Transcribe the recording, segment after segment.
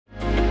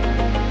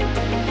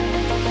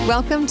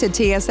Welcome to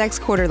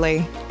TSX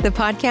Quarterly, the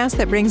podcast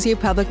that brings you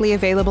publicly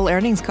available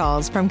earnings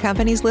calls from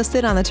companies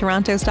listed on the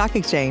Toronto Stock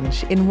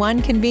Exchange in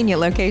one convenient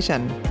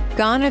location.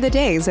 Gone are the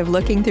days of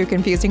looking through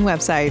confusing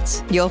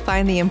websites. You'll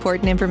find the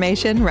important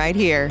information right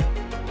here.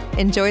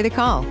 Enjoy the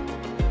call.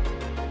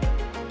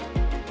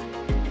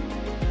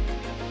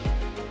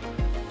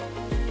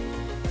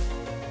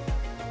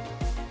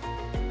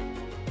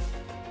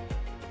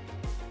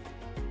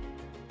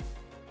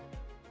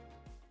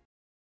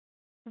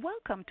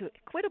 Welcome to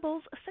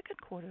Equitable's second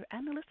quarter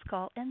analyst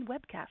call and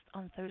webcast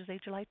on Thursday,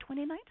 July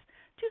 29th,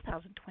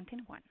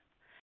 2021.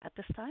 At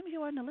this time,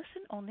 you are in a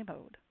listen-only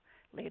mode.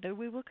 Later,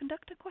 we will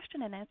conduct a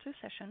question-and-answer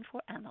session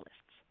for analysts.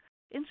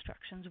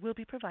 Instructions will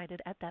be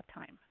provided at that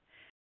time.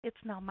 It's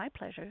now my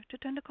pleasure to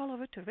turn the call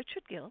over to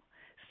Richard Gill,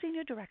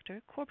 Senior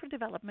Director, Corporate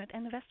Development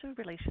and Investor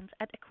Relations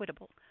at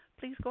Equitable.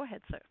 Please go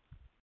ahead, sir.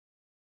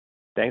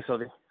 Thanks,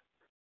 Sylvie.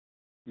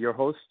 Your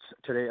hosts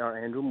today are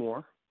Andrew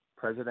Moore,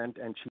 President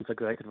and Chief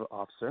Executive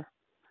Officer,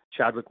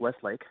 Chadwick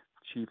Westlake,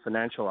 Chief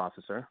Financial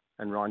Officer,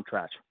 and Ron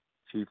Tratch,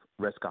 Chief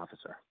Risk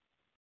Officer.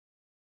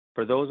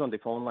 For those on the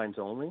phone lines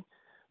only,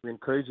 we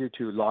encourage you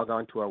to log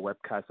on to our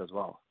webcast as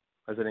well,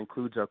 as it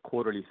includes our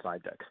quarterly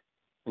slide deck,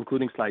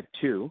 including slide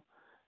 2,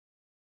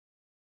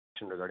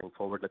 regarding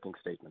forward-looking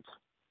statements.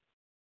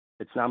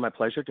 It's now my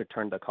pleasure to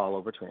turn the call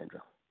over to Andrew.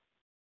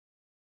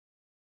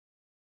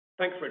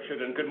 Thanks,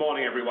 Richard, and good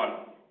morning, everyone.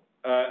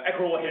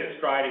 Equitable hit its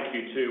stride in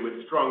Q2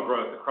 with strong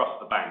growth across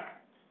the bank.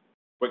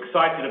 We're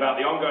excited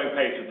about the ongoing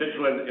pace of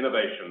digital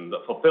innovation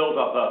that fulfills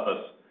our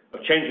purpose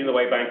of changing the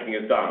way banking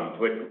is done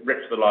to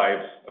enrich the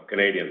lives of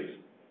Canadians.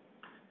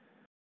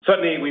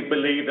 Certainly, we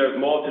believe there's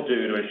more to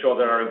do to ensure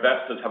that our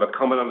investors have a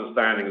common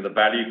understanding of the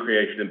value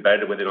creation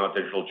embedded within our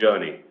digital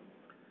journey.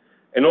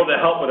 In order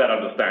to help with that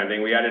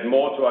understanding, we added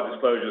more to our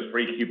disclosures for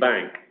EQB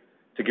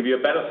to give you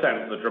a better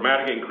sense of the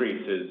dramatic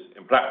increases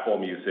in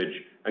platform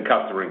usage and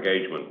customer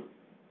engagement.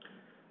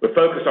 We're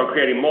focused on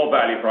creating more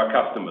value for our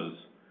customers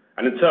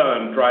and, in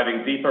turn,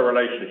 driving deeper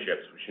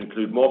relationships, which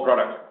include more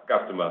product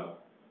customer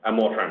and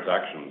more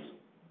transactions.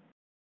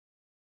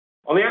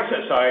 On the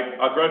asset side,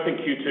 our growth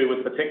in Q2 was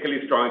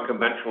particularly strong in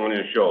conventional and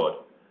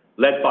insured,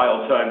 led by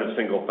alternative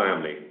single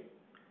family.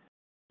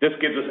 This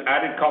gives us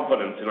added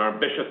confidence in our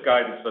ambitious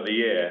guidance for the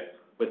year,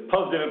 with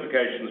positive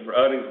implications for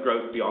earnings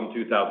growth beyond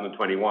 2021.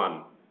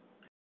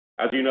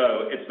 As you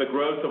know, it's the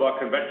growth of our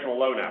conventional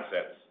loan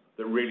assets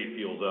that really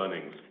fuels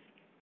earnings.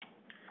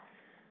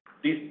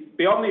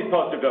 Beyond these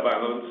positive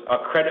developments,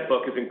 our credit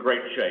book is in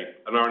great shape,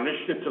 and our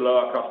initiative to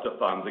lower our cost of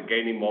funds are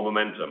gaining more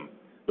momentum,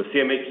 with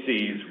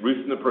CMHC's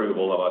recent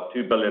approval of our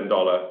 $2 billion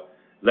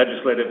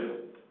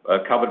legislative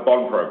covered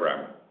bond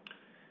program.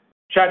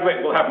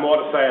 Chadwick will have more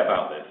to say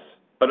about this,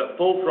 but at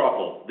full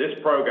throttle, this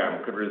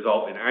program could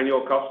result in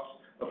annual costs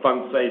of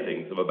funds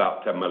savings of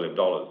about $10 million.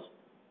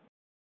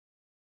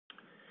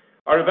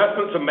 Our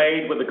investments are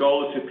made with the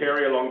goal of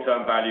superior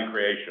long-term value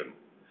creation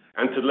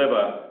and to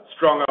deliver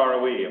strong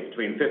ROE of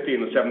between 15%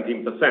 and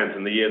 17%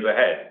 in the years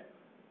ahead,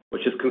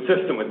 which is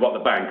consistent with what the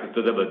bank has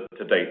delivered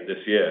to date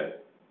this year.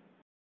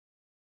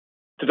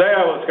 Today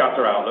I will discuss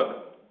our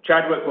outlook,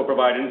 Chadwick will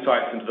provide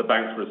insights into the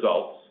bank's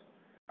results,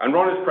 and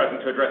Ron is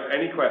present to address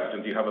any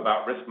questions you have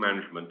about risk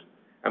management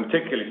and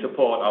particularly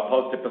support our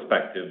positive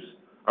perspectives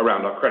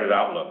around our credit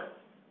outlook.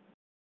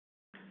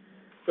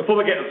 Before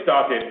we get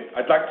started,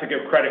 I'd like to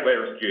give credit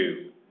where it's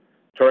due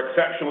to our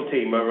exceptional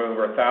team of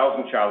over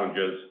 1,000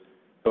 challengers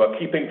who are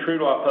keeping true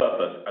to our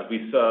purpose as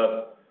we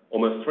serve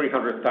almost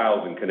 300,000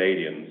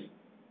 Canadians.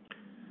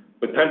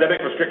 With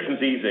pandemic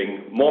restrictions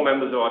easing, more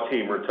members of our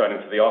team are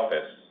returning to the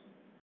office.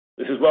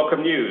 This is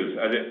welcome news,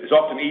 as it is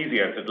often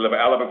easier to deliver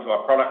elements of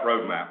our product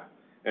roadmap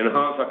and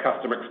enhance our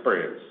customer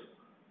experience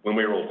when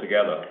we are all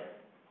together.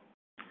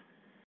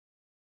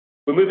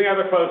 We're moving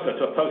ever closer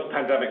to a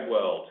post-pandemic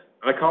world,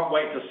 and I can't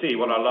wait to see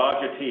what our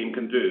larger team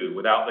can do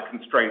without the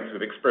constraints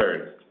we've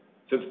experienced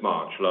since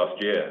March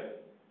last year.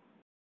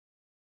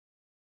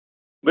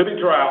 Moving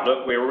to our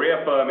outlook, we are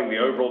reaffirming the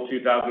overall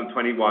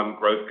 2021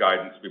 growth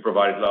guidance we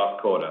provided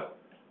last quarter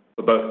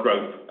for both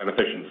growth and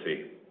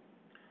efficiency.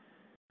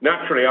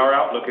 Naturally, our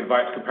outlook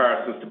invites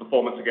comparisons to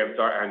performance against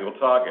our annual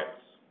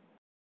targets.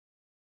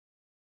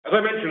 As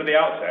I mentioned at the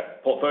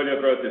outset, portfolio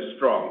growth is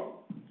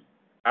strong.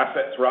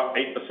 Assets were up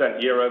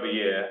 8% year over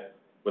year,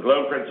 with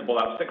loan principal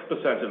up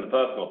 6% in the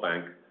personal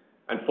bank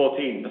and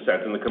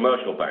 14% in the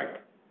commercial bank,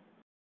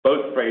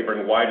 both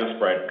favoring wider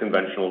spread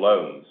conventional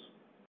loans.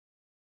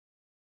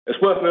 It's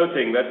worth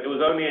noting that it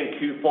was only in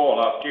Q4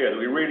 last year that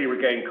we really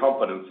regained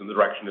confidence in the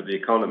direction of the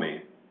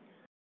economy.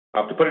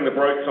 After putting the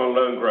brakes on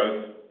loan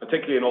growth,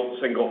 particularly in alt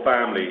single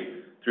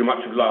family, through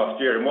much of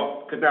last year in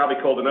what could now be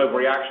called an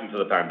overreaction to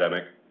the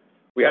pandemic,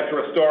 we had to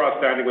restore our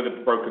standing with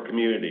the broker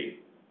community.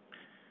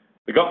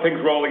 We got things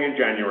rolling in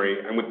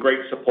January, and with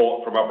great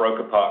support from our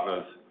broker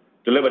partners,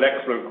 delivered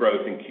excellent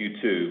growth in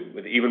Q2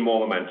 with even more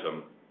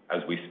momentum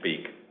as we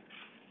speak.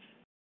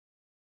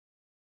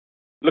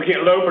 Looking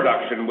at loan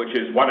production, which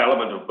is one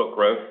element of book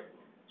growth,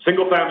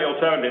 single-family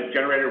alternatives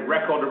generated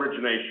record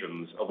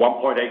originations of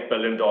 $1.8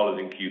 billion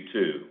in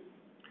Q2.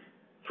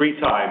 3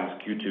 times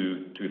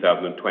Q2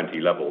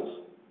 2020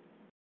 levels.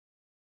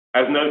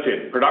 As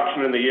noted,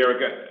 production in the year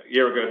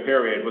ago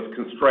period was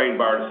constrained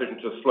by our decision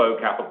to slow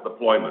capital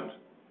deployment.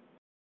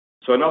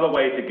 So another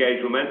way to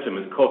gauge momentum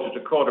is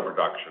quarter-to-quarter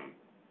production,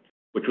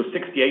 which was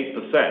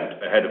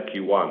 68% ahead of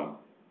Q1.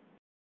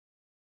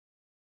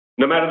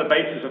 No matter the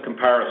basis of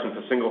comparison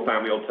for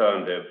single-family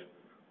alternative,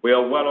 we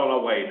are well on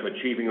our way to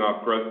achieving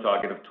our growth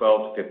target of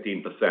 12 to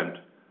 15%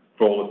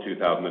 for all of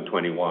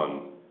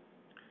 2021.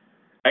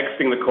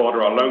 Exiting the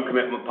quarter, our loan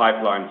commitment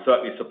pipeline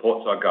certainly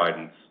supports our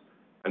guidance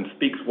and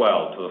speaks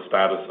well to the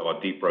status of our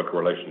deep broker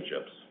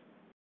relationships.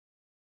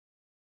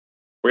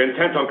 We're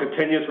intent on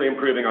continuously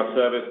improving our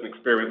service and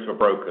experience for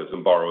brokers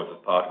and borrowers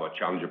as part of our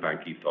Challenger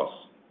Bank ethos.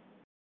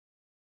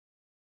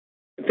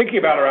 In thinking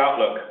about our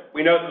outlook,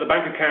 we note that the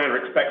Bank of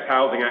Canada expects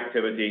housing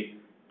activity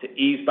to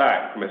ease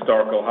back from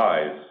historical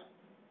highs.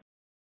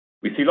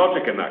 We see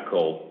logic in that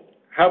call.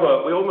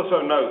 However, we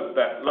also note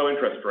that low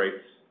interest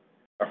rates,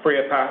 a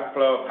freer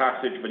flow of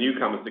passage for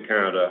newcomers to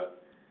Canada,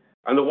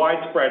 and the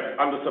widespread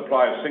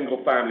undersupply of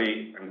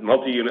single-family and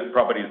multi-unit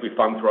properties we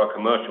fund through our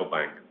commercial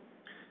bank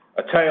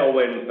are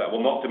tailwinds that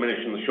will not diminish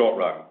in the short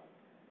run,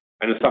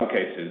 and in some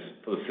cases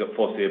for the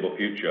foreseeable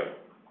future.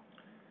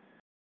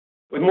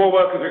 With more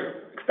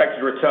workers expected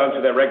to return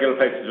to their regular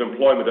places of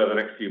employment over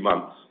the next few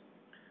months,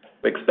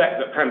 we expect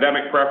that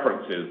pandemic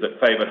preferences that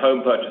favoured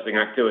home purchasing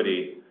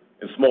activity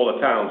in smaller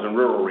towns and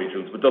rural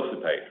regions will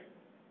dissipate.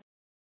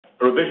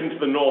 A revision to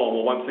the norm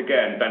will once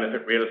again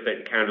benefit real estate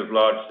in Canada's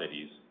large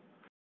cities,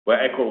 where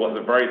Equitable has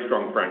a very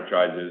strong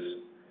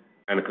franchises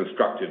and a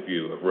constructive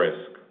view of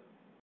risk.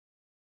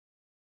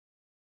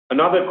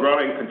 Another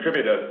growing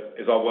contributor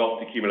is our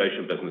wealth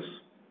accumulation business,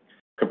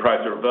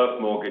 comprised of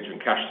reverse mortgage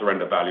and cash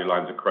surrender value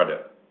lines of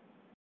credit.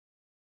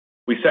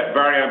 We set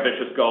very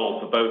ambitious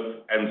goals for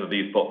both ends of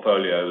these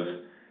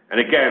portfolios, and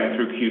again,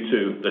 through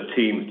Q2, the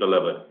teams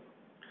delivered.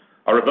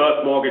 Our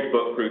reverse mortgage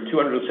book grew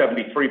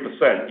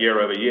 273% year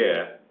over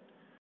year.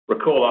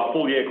 Recall our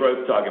full-year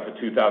growth target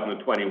for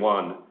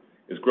 2021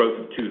 is growth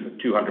of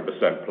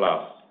 200%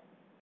 plus.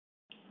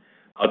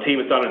 Our team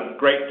has done a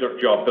great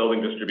job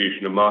building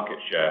distribution and market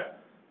share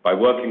by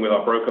working with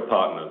our broker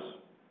partners.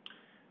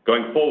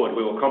 Going forward,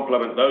 we will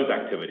complement those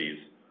activities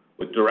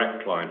with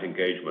direct client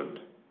engagement.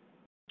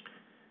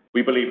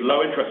 We believe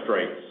low interest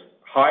rates,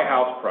 high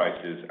house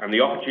prices, and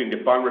the opportunity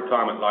to fund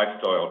retirement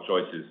lifestyle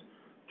choices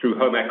through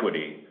home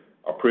equity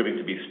are proving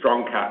to be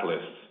strong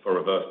catalysts for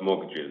reverse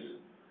mortgages,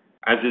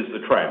 as is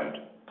the trend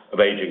of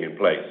aging in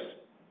place.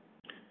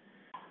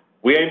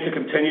 We aim to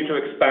continue to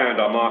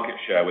expand our market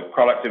share with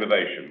product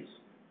innovations,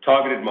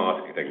 targeted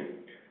marketing,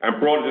 and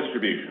broader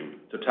distribution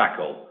to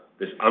tackle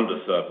this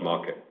underserved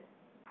market.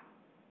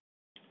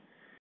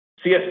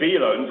 CSV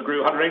loans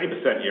grew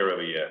 180% year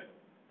over year.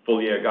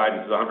 Full-year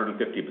guidance is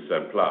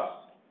 150% plus.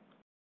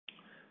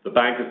 The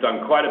bank has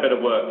done quite a bit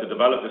of work to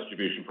develop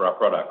distribution for our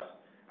products,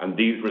 and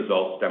these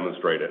results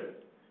demonstrate it.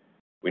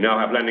 We now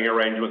have lending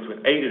arrangements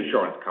with 8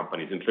 insurance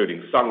companies,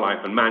 including Sun Life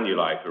and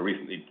Manulife, who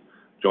recently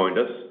joined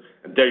us,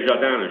 and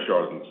Desjardins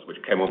Insurance, which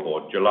came on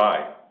board in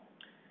July.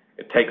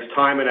 It takes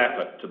time and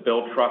effort to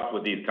build trust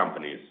with these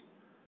companies,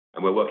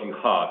 and we're working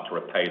hard to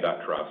repay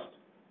that trust.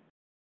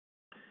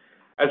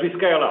 As we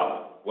scale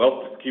up,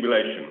 wealth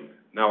accumulation,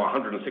 now a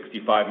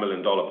 $165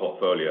 million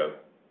portfolio,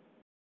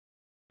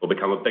 will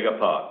become a bigger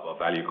part of our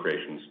value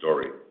creation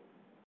story.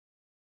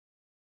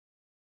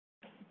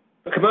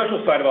 The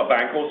commercial side of our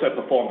bank also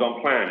performed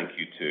on plan in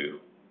Q2,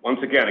 once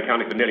again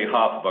accounting for nearly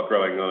half of our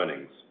growing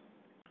earnings.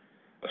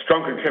 A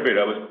strong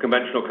contributor was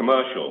conventional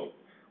commercial,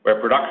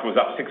 where production was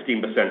up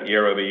 16%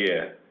 year over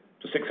year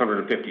to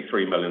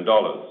 $653 million.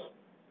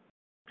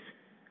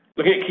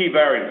 Looking at key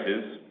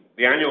variances,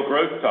 the annual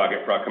growth target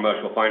for our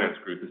commercial finance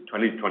group is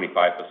 20 to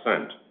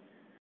 25%,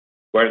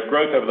 whereas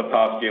growth over the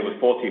past year was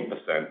 14%,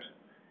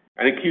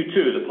 and in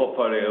Q2 the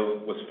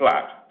portfolio was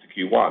flat to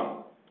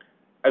Q1.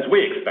 As we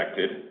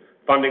expected,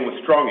 funding was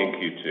strong in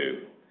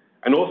Q2,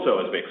 and also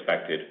as we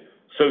expected,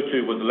 so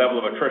too was the level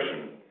of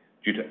attrition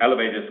due to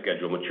elevated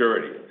scheduled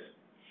maturities.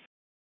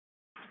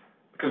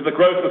 Because of the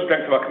growth and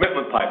strength of our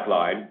commitment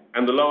pipeline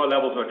and the lower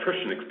levels of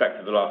attrition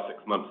expected the last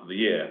 6 months of the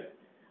year,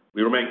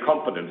 we remain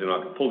confident in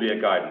our full-year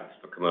guidance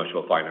for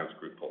commercial finance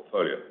group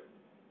portfolio.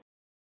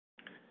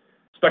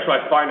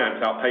 Specialized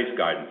finance outpaced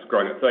guidance,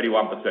 growing at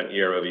 31%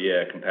 year over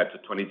year compared to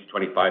 20 to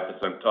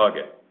 25%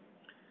 target.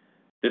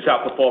 This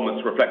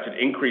outperformance reflected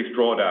increased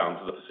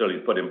drawdowns of the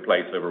facilities put in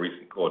place over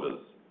recent quarters,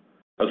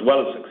 as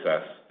well as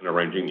success in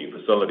arranging new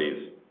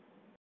facilities.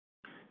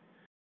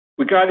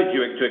 We guided you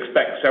to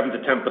expect 7 to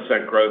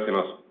 10% growth in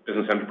our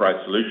business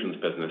enterprise solutions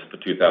business for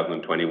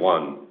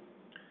 2021.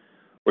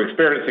 We're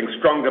experiencing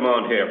strong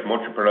demand here from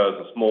entrepreneurs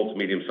and small to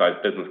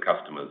medium-sized business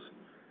customers,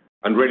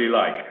 and really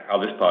like how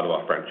this part of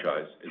our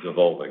franchise is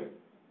evolving.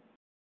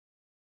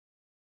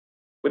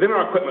 Within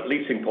our equipment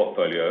leasing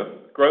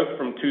portfolio, growth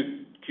from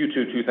Q2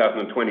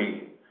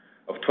 2020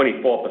 of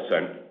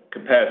 24%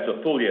 compares to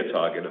a full-year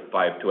target of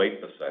 5 to 8%.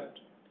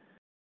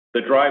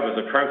 The drivers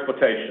are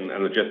transportation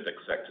and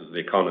logistics sectors of the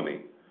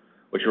economy,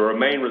 which will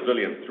remain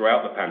resilient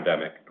throughout the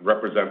pandemic and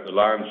represent the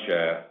lion's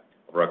share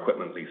of our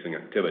equipment leasing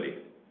activity.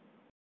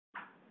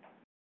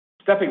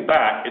 Stepping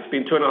back, it's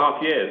been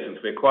 2.5 years since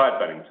we acquired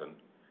Bennington,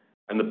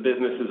 and the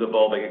business is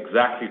evolving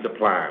exactly to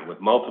plan with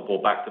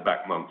multiple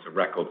back-to-back months of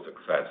record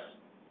success.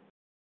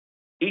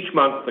 Each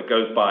month that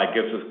goes by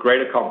gives us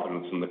greater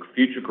confidence in the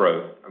future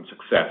growth and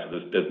success of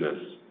this business,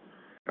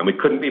 and we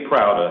couldn't be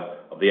prouder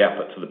of the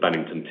efforts of the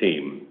Bennington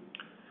team.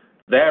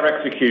 Their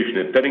execution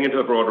in fitting into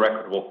the broader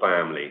Equitable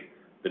family,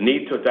 the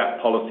need to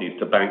adapt policies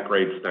to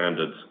bank-grade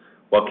standards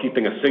while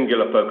keeping a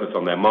singular focus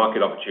on their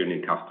market opportunity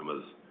and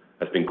customers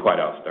has been quite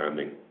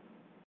outstanding.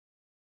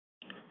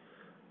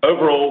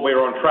 Overall, we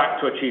are on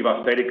track to achieve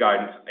our stated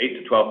guidance of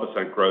 8 to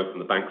 12% growth in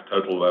the bank's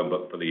total loan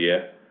book for the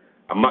year,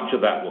 and much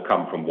of that will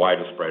come from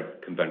wider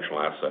spread conventional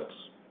assets.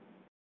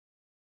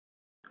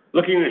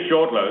 Looking at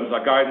short loans,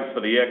 our guidance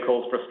for the year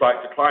calls for a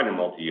slight decline in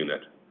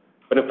multi-unit,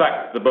 but in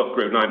fact, the book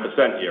grew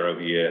 9% year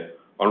over year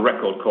on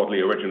record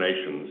quarterly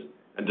originations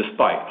and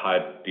despite high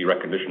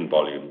derecognition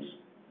volumes.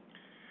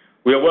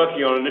 We are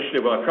working on an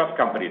initiative with our trust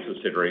company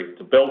subsidiary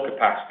to build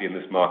capacity in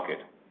this market,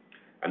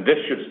 and this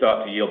should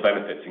start to yield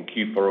benefits in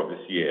Q4 of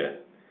this year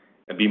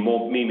and be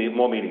more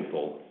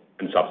meaningful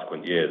in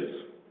subsequent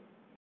years.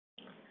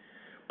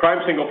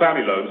 Prime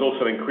single-family loans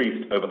also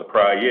increased over the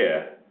prior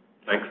year,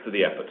 thanks to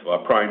the efforts of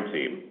our prime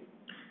team.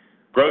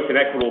 Growth in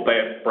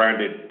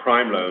Equitable-branded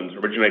prime loans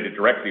originated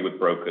directly with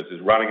brokers is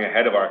running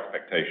ahead of our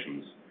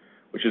expectations,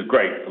 which is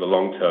great for the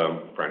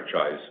long-term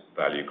franchise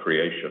value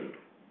creation.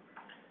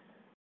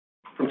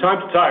 From time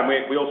to time,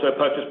 we also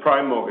purchase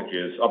prime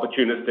mortgages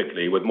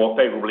opportunistically with more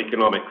favorable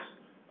economics,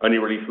 only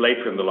released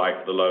later in the life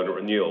of the loan or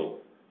renewal.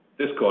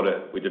 This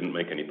quarter, we didn't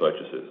make any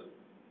purchases.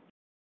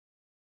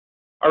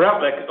 Our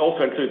outlook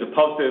also includes a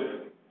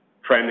positive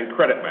trend in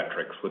credit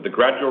metrics with the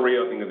gradual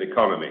reopening of the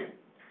economy.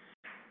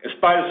 In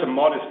spite of some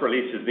modest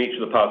releases in each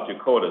of the past 2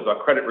 quarters,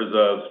 our credit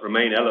reserves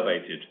remain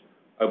elevated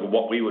over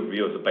what we would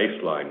view as a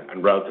baseline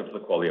and relative to the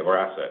quality of our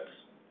assets,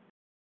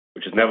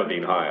 which has never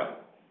been higher.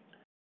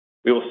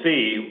 We will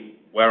see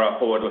where our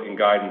forward-looking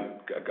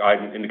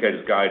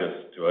indicators guide us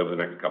to over the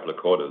next couple of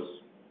quarters.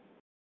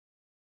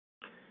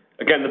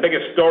 Again, the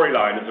biggest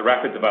storyline is the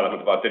rapid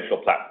development of our digital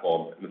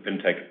platform and the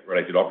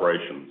fintech-related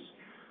operations,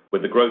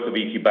 with the growth of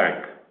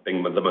EQB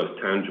being the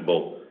most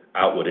tangible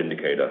outward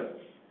indicator.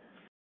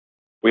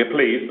 We are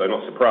pleased, though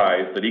not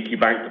surprised, that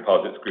EQB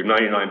deposits grew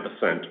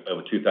 99%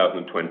 over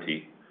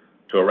 2020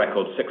 to a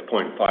record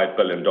 $6.5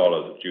 billion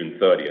at June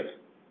 30th,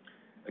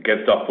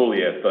 against our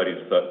full-year 30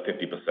 to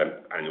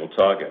 50% annual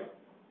target.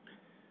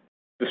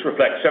 This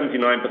reflects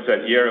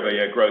 79%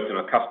 year-over-year growth in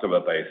our customer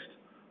base,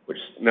 which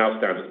now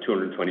stands at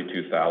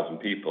 222,000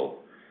 people,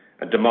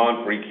 and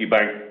demand for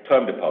EQB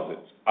term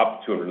deposits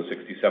up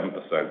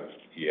 267%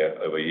 year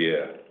over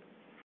year.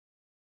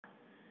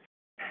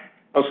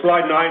 On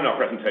slide 9 in our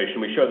presentation,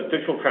 we show that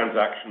digital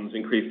transactions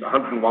increased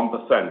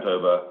 101%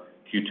 over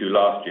Q2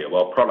 last year,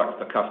 while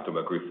products per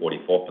customer grew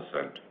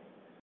 44%.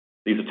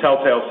 These are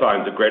telltale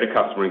signs of greater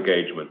customer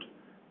engagement,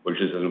 which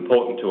is as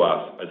important to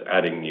us as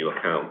adding new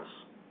accounts.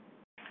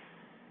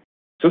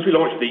 Since we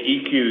launched the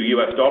EQ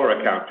US dollar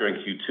account during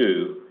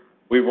Q2,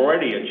 we've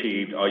already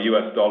achieved our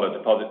US dollar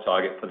deposit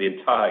target for the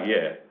entire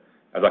year,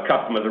 as our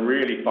customers are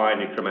really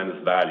finding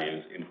tremendous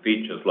values in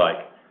features like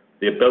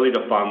the ability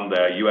to fund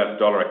their US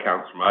dollar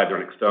accounts from either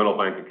an external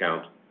bank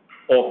account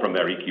or from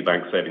their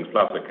EQ Savings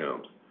Plus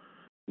account,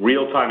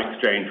 real-time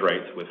exchange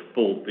rates with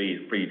full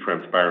fee-free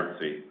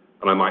transparency,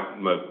 and I might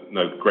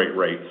note great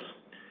rates,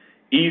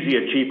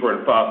 easier, cheaper,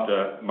 and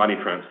faster money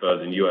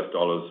transfers in US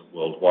dollars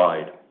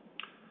worldwide.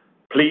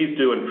 Please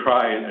do and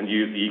try and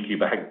use the EQ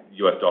Bank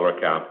US dollar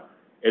account.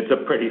 It's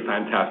a pretty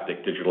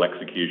fantastic digital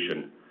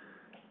execution,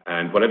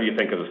 and whatever you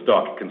think of the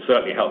stock, it can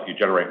certainly help you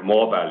generate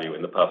more value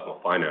in the personal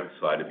finance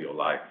side of your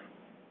life.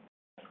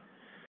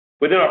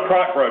 Within our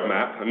product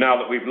roadmap, and now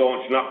that we've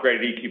launched an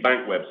upgraded EQ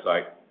Bank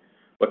website,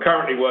 we're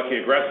currently working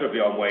aggressively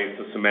on ways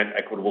to cement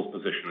Equitable's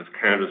position as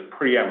Canada's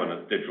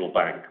preeminent digital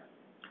bank.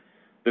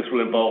 This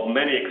will involve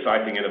many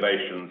exciting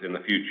innovations in the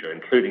future,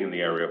 including in the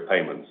area of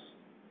payments.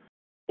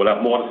 We'll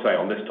have more to say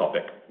on this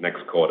topic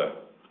next quarter.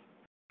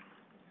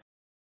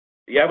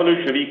 The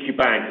evolution of EQ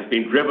Bank has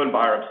been driven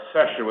by our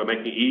obsession with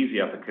making it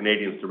easier for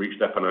Canadians to reach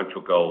their financial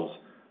goals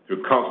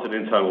through constant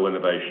internal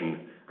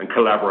innovation and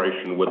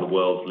collaboration with the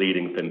world's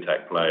leading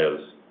fintech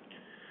players.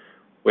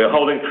 We are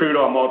holding true to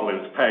our model, and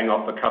it's paying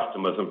off for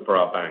customers and for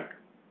our bank.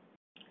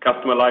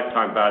 Customer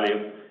lifetime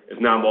value is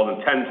now more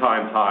than 10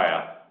 times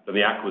higher than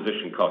the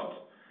acquisition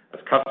costs as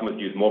customers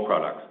use more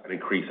products and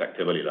increase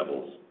activity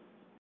levels.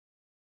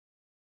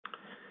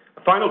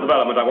 The final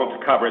development I want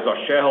to cover is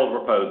our shareholder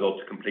proposal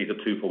to complete a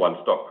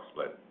 2-for-1 stock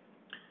split.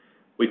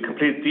 We've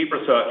completed deep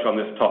research on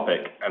this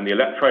topic and the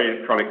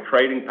electronic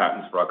trading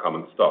patterns for our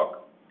common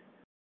stock.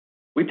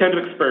 We tend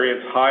to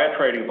experience higher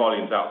trading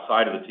volumes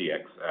outside of the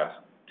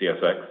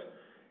TSX,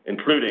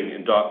 including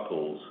in dark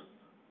pools,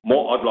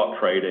 more odd lot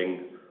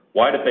trading,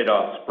 wider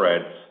bid-ask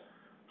spreads,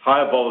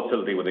 higher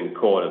volatility within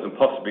quarters, and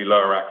possibly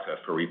lower access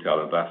for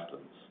retail investors.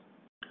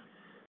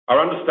 Our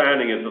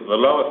understanding is that the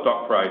lower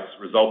stock price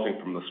resulting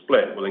from the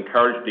split will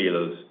encourage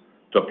dealers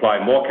to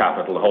apply more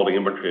capital holding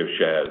inventory of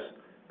shares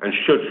and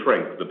should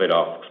shrink the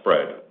bid-ask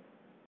spread.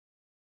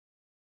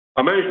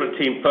 Our management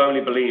team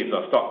firmly believes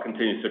our stock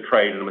continues to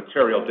trade at a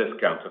material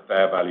discount to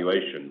fair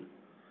valuation,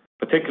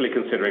 particularly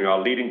considering our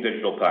leading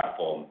digital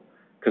platform,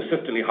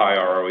 consistently high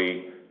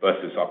ROE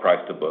versus our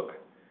price to book,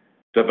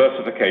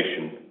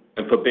 diversification,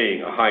 and for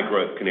being a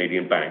high-growth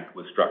Canadian bank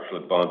with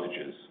structural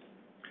advantages.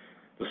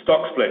 The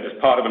stock split is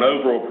part of an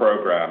overall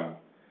program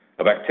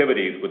of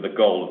activities with the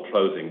goal of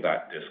closing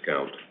that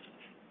discount.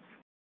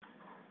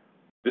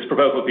 This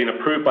proposal has been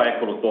approved by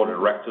Equitable's Board of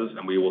Directors,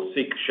 and we will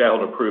seek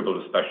shareholder approval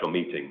at a special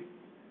meeting.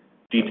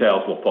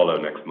 Details will follow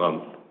next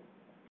month.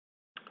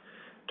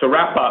 To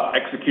wrap up,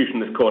 execution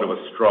this quarter was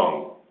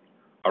strong.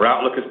 Our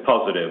outlook is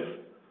positive,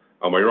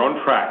 and we're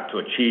on track to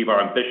achieve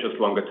our ambitious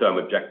longer-term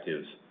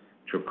objectives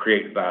to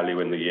create value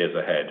in the years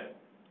ahead.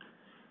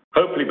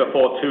 Hopefully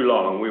before too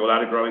long, we will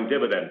add a growing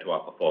dividend to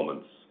our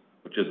performance,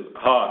 which is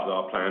part of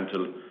our plan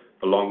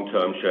for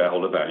long-term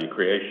shareholder value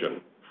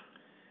creation.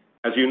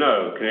 As you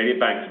know, Canadian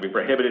banks have been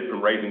prohibited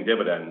from raising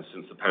dividends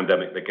since the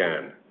pandemic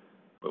began,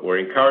 but we're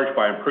encouraged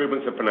by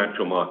improvements in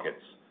financial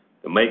markets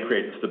that may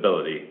create the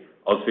stability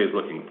OSFI is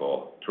looking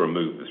for to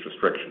remove this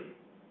restriction.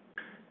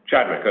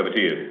 Chadwick, over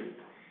to you.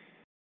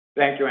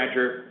 Thank you,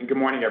 Andrew, and good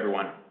morning,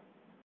 everyone.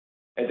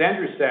 As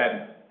Andrew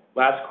said,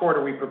 last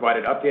quarter we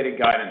provided updated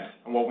guidance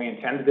on what we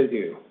intended to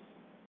do,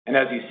 and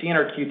as you see in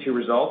our Q2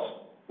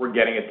 results, we're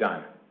getting it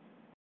done.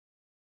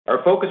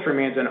 Our focus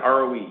remains on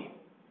ROE,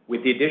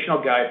 with the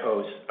additional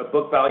guideposts of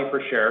book value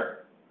per share,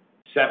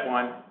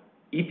 CET1,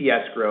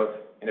 EPS growth,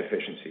 and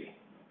efficiency.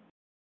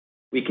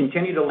 We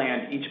continue to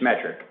land each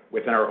metric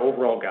within our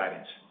overall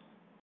guidance.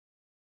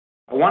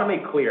 I want to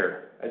make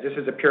clear, as this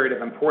is a period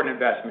of important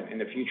investment in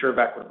the future of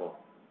Equitable,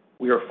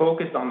 we are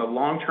focused on the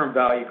long-term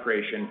value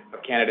creation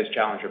of Canada's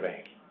challenger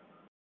bank.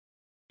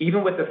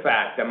 Even with the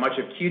fact that much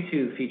of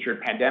Q2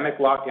 featured pandemic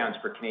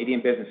lockdowns for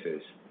Canadian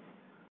businesses,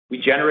 we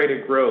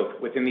generated growth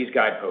within these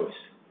guideposts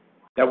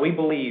that we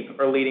believe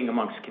are leading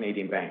amongst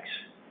Canadian banks.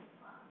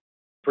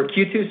 For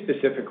Q2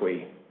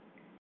 specifically,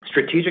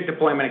 strategic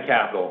deployment of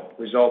capital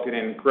resulted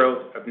in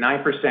growth of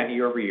 9%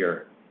 year over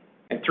year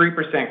and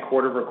 3%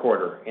 quarter over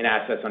quarter in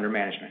assets under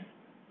management.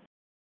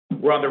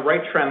 We're on the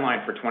right trend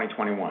line for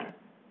 2021.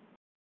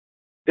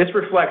 This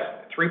reflects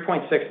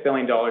 $3.6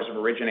 billion of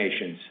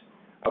originations,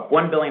 up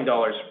 $1 billion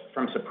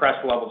from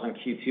suppressed levels in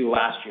Q2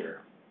 last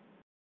year,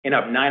 and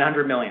up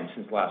 $900 million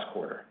since last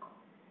quarter.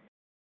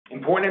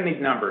 Important in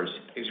these numbers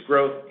is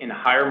growth in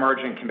higher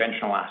margin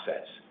conventional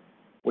assets,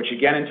 which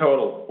again in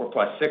total were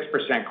plus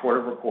 6%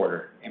 quarter over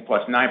quarter and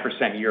plus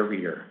 9% year over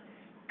year,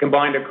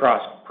 combined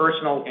across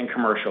personal and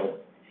commercial,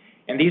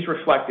 and these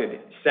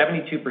reflected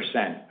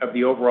 72% of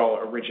the overall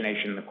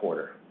origination in the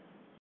quarter.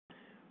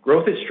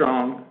 Growth is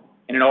strong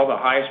and in all the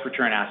highest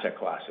return asset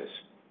classes.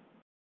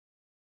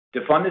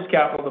 To fund this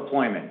capital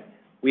deployment,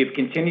 we have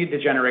continued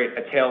to generate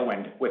a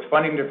tailwind with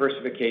funding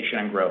diversification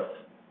and growth.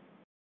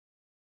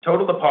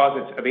 Total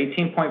deposits of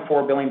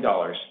 $18.4 billion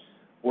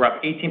were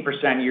up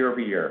 18% year over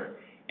year,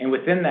 and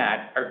within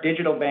that, our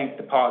digital bank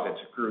deposits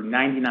grew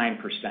 99%.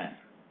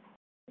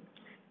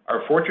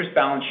 Our fortress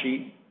balance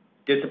sheet,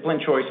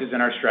 disciplined choices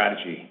in our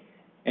strategy,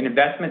 and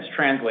investments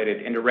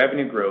translated into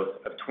revenue growth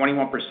of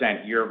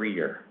 21% year over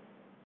year.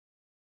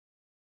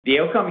 The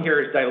outcome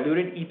here is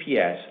diluted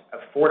EPS of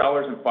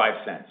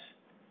 $4.05,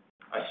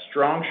 a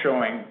strong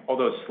showing,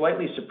 although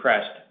slightly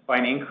suppressed by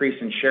an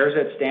increase in shares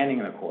outstanding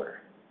in the quarter.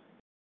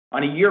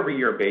 On a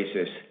year-over-year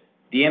basis,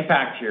 the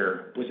impact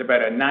here was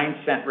about a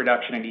 9-cent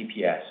reduction in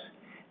EPS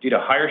due to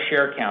higher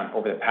share count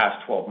over the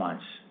past 12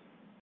 months.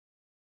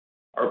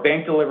 Our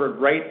bank delivered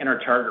right in our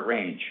target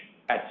range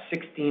at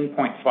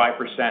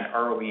 16.5%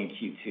 ROE in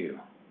Q2.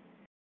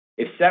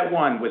 If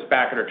CET1 was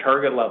back at our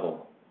target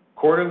level,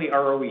 quarterly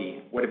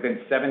ROE would have been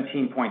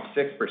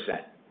 17.6%,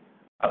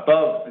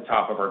 above the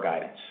top of our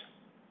guidance.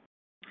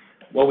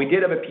 While we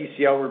did have a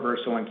PCL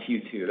reversal in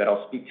Q2 that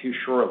I'll speak to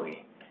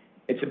shortly,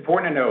 it's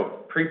important to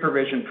note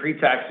pre-provision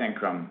pre-tax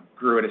income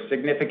grew at a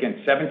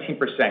significant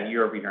 17%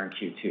 year over year in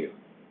Q2.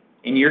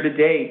 In year to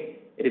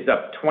date, it is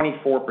up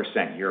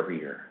 24% year over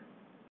year.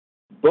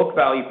 Book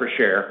value per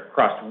share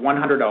crossed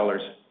 $100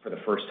 for the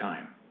first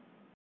time.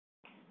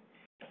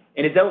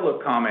 In his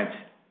outlook comments,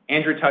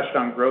 Andrew touched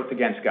on growth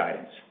against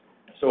guidance.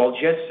 So I'll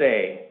just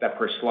say that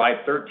for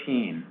slide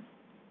 13,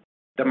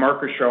 the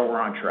markers show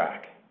we're on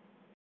track.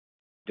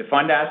 To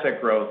fund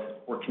asset growth,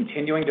 we're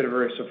continuing to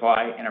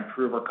diversify and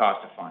improve our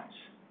cost of funds.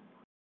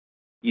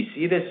 You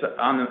see this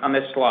on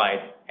this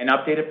slide, an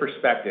updated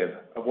perspective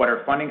of what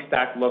our funding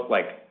stack looked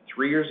like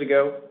 3 years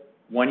ago,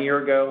 1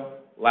 year ago,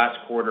 last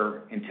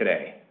quarter, and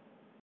today.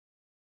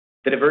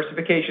 The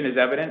diversification is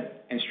evident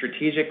and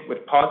strategic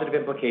with positive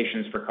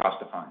implications for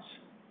cost of funds.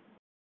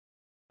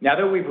 Now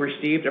that we've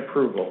received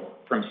approval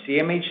from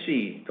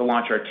CMHC to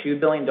launch our $2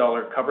 billion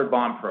covered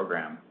bond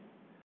program,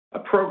 a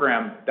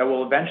program that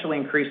will eventually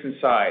increase in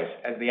size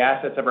as the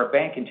assets of our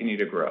bank continue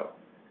to grow,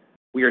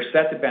 we are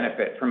set to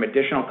benefit from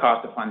additional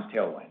cost of funds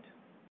tailwind.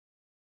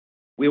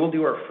 We will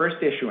do our first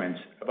issuance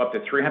of up to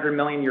 300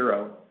 million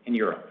euro in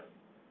Europe.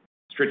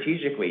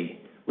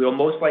 Strategically, we will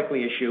most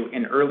likely issue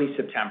in early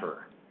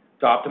September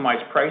to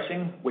optimize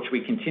pricing, which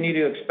we continue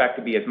to expect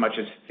to be as much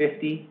as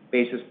 50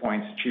 basis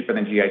points cheaper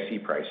than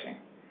GIC pricing.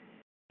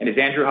 And as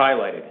Andrew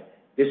highlighted,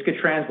 this could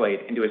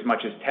translate into as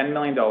much as $10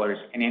 million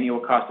in annual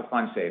cost of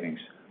funds savings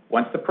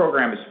once the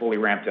program is fully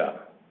ramped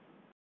up.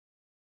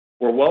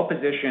 We're well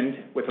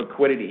positioned with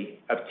liquidity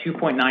of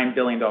 $2.9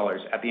 billion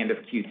at the end of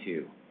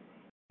Q2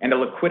 and a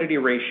liquidity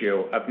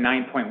ratio of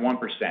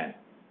 9.1%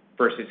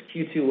 versus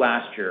Q2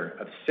 last year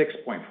of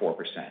 6.4%.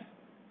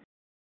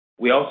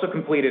 We also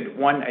completed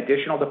one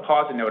additional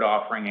deposit note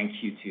offering in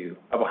Q2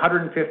 of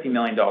 $150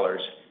 million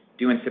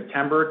due in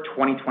September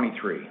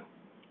 2023.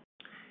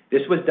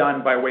 This was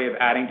done by way of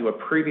adding to a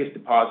previous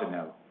deposit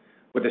note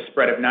with a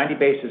spread of 90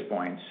 basis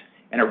points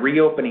and a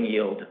reopening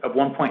yield of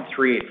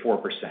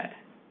 1.384%.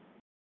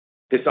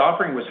 This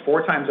offering was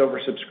 4 times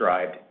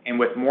oversubscribed and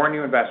with more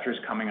new investors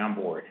coming on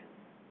board.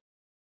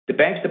 The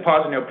bank's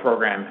deposit note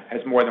program has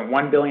more than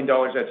 $1 billion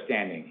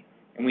outstanding,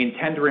 and we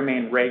intend to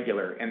remain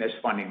regular in this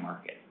funding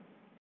market.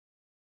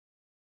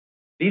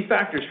 These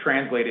factors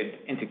translated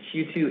into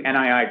Q2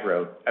 NII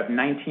growth of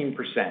 19%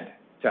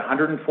 to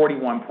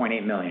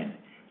 $141.8 million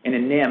and a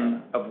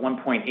NIM of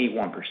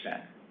 1.81%.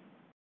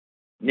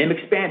 NIM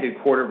expanded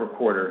quarter over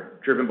quarter,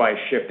 driven by a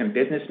shift in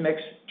business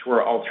mix to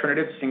our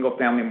alternative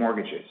single-family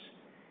mortgages,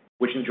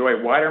 which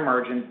enjoy wider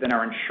margins than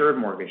our insured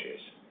mortgages,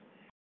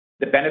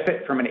 the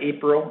benefit from an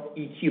April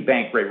EQ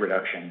bank rate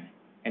reduction,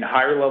 and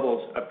higher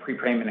levels of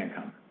prepayment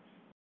income.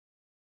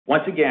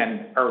 Once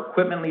again, our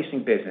equipment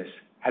leasing business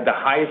had the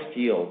highest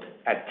yield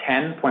at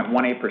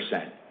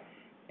 10.18%,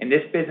 and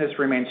this business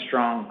remains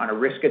strong on a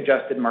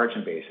risk-adjusted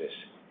margin basis,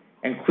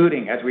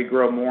 including as we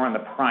grow more on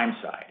the prime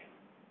side.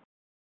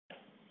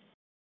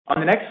 On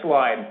the next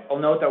slide, I'll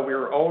note that we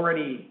are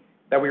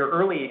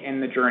early in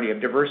the journey of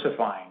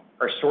diversifying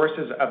our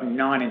sources of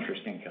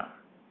non-interest income.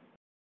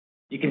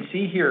 You can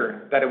see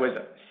here that it was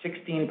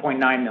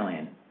 $16.9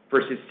 million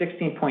versus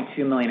 $16.2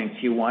 million in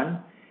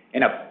Q1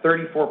 and up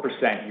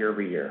 34% year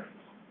over year.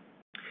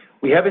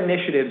 We have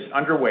initiatives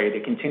underway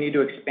to continue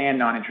to expand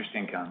non-interest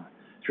income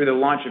through the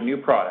launch of new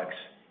products,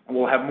 and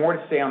we'll have more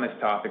to say on this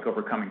topic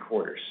over coming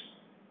quarters.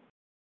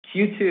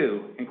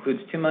 Q2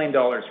 includes $2 million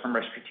from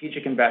our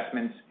strategic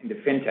investments into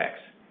fintechs,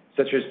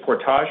 such as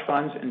Portage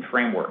Funds and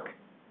Framework.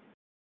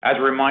 As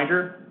a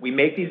reminder, we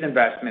make these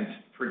investments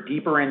for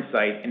deeper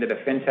insight into the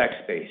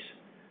fintech space,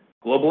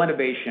 global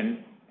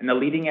innovation, and the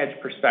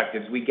leading-edge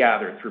perspectives we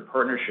gather through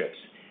partnerships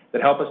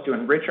that help us to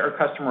enrich our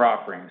customer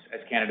offerings as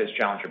Canada's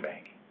challenger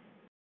bank.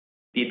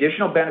 The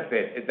additional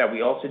benefit is that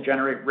we also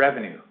generate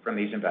revenue from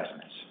these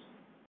investments.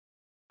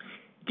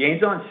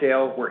 Gains on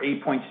sale were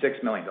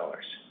 $8.6 million.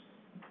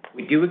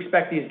 We do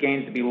expect these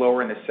gains to be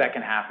lower in the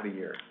second half of the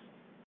year.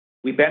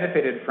 We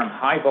benefited from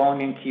high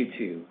volume in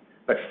Q2,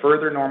 but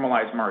further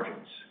normalized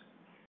margins.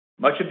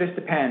 Much of this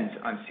depends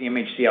on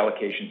CMHC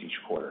allocations each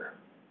quarter.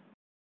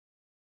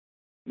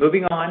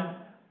 Moving on,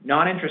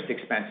 non-interest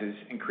expenses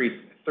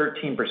increased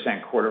 13%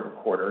 quarter over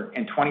quarter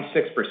and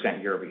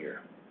 26% year over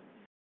year.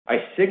 I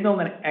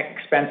signaled an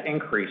expense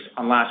increase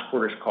on last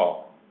quarter's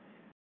call.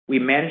 We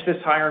managed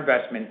this higher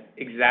investment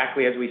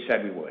exactly as we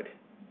said we would.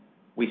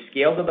 We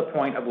scaled to the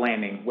point of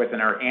landing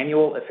within our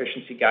annual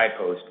efficiency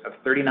guidepost of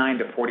 39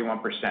 to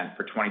 41%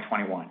 for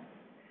 2021.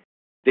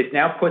 This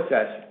now puts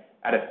us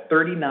at a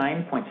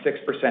 39.6%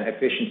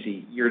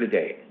 efficiency year to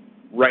date,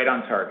 right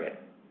on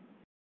target.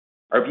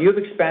 Our view of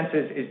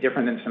expenses is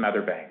different than some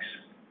other banks.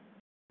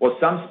 While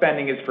some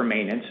spending is for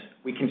maintenance,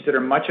 we consider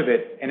much of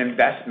it an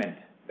investment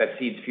that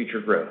seeds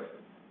future growth.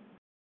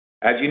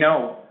 As you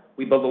know,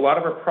 we build a lot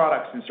of our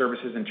products and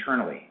services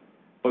internally,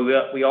 but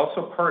we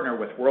also partner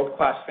with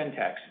world-class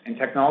fintechs and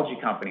technology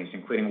companies,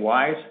 including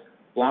Wise,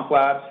 Blanc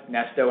Labs,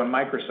 Nesto, and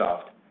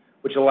Microsoft,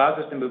 which allows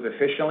us to move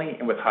efficiently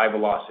and with high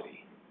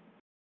velocity.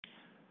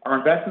 Our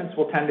investments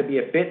will tend to be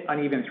a bit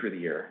uneven through the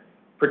year,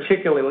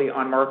 particularly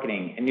on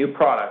marketing and new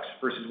products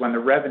versus when the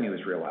revenue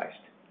is realized.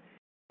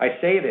 I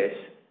say this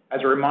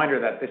as a reminder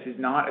that this is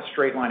not a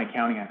straight line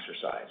accounting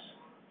exercise.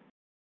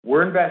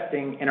 We're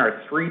investing in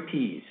our 3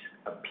 Ps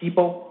of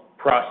people,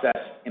 process,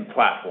 and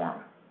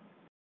platform.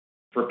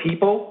 For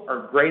people,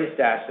 our greatest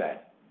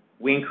asset,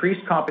 we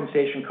increased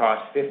compensation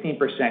costs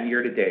 15%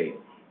 year to date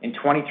and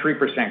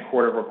 23%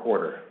 quarter over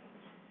quarter.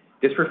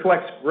 This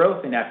reflects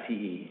growth in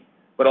FTE,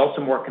 but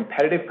also more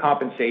competitive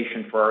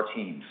compensation for our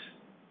teams.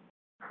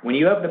 When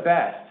you have the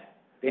best,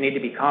 they need to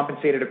be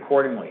compensated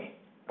accordingly,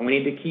 and we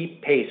need to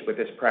keep pace with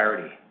this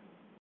priority.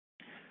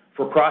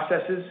 For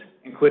processes,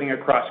 including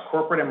across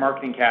corporate and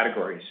marketing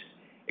categories,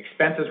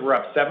 expenses were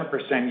up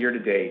 7% year to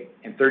date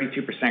and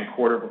 32%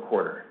 quarter over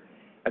quarter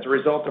as a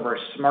result of our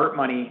Smart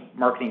Money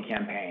marketing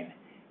campaign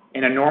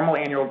and a normal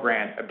annual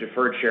grant of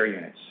deferred share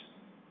units.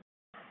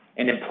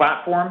 And in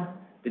platform,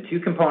 the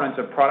 2 components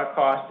of product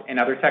cost and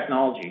other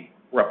technology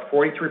were up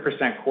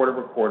 43% quarter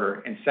over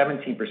quarter and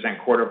 17%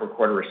 quarter over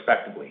quarter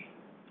respectively.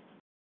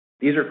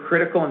 These are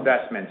critical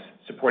investments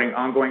supporting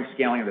ongoing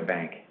scaling of the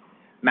bank,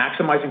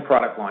 maximizing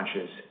product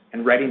launches,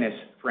 and readiness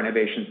for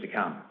innovations to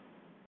come.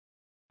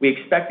 We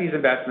expect these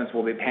investments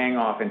will be paying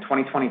off in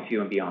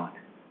 2022 and beyond.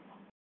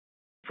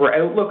 For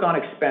outlook on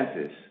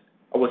expenses,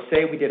 I will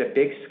say we did a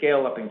big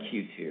scale up in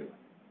Q2,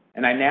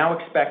 and I now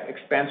expect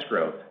expense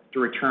growth to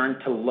return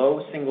to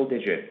low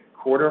single-digit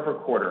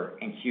quarter-over-quarter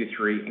in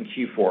Q3 and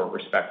Q4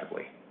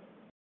 respectively.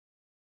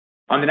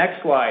 On the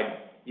next slide,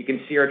 you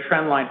can see our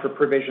trend line for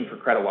provision for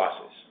credit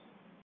losses.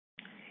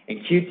 In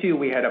Q2,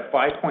 we had a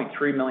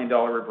 $5.3 million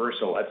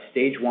reversal at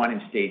Stage 1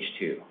 and Stage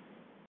 2.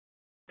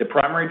 The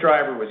primary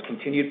driver was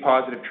continued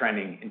positive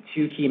trending in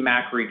two key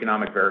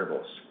macroeconomic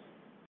variables,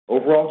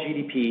 overall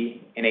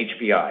GDP and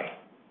HPI,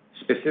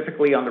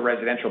 specifically on the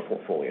residential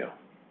portfolio.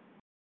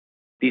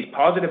 These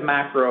positive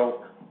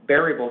macro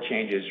variable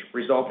changes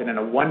resulted in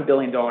a $1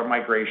 billion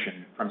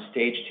migration from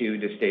Stage 2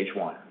 to Stage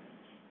 1.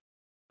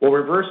 While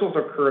reversals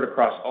occurred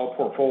across all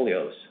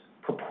portfolios,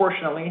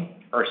 proportionally,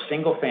 our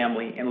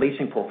single-family and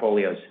leasing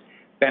portfolios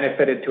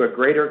benefited to a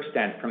greater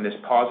extent from this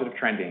positive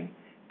trending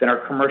than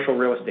our commercial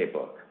real estate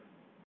book.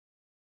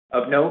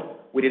 Of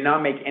note, we did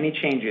not make any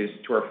changes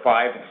to our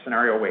 5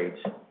 scenario weights,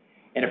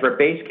 and if our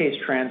base case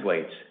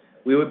translates,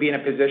 we would be in a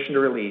position to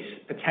release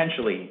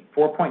potentially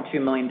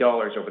 $4.2 million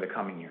over the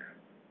coming year.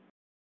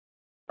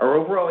 Our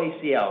overall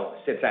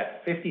ACL sits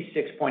at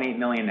 $56.8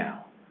 million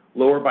now,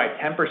 lower by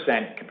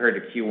 10%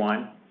 compared to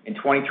Q1 and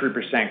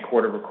 23%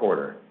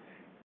 quarter-over-quarter,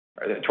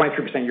 or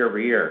 23%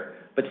 year-over-year,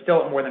 but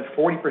still at more than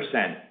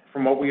 40%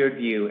 from what we would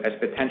view as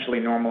potentially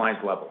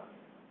normalized level.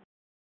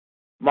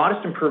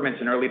 Modest improvements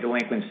in early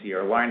delinquency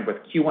are aligned with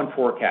Q1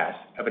 forecasts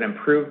of an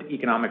improved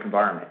economic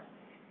environment,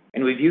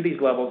 and we view these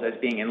levels as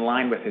being in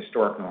line with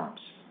historic norms.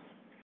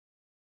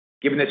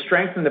 Given the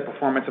strength in the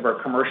performance of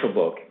our commercial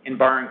book and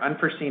barring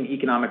unforeseen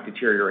economic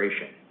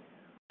deterioration,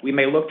 we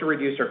may look to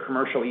reduce our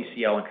commercial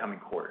ECL in coming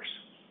quarters.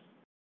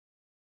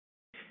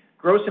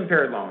 Gross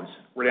impaired loans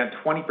were down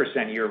 20%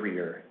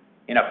 year-over-year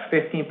and up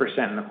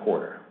 15% in the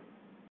quarter.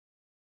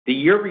 The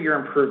year-over-year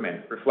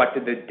improvement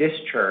reflected the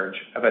discharge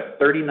of a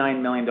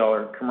 $39 million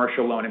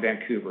commercial loan in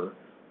Vancouver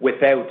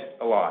without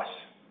a loss,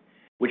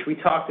 which we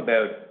talked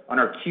about on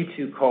our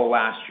Q2 call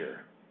last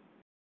year,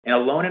 and a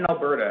loan in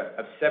Alberta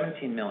of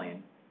 $17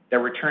 million that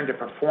returned to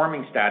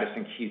performing status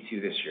in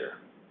Q2 this year.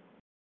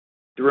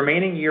 The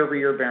remaining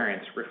year-over-year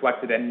variance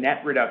reflected a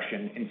net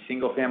reduction in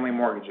single-family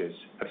mortgages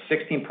of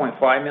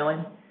 $16.5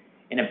 million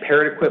and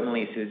impaired equipment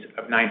leases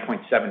of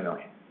 $9.7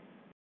 million.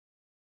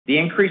 The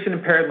increase in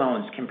impaired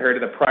loans compared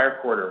to the prior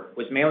quarter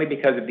was mainly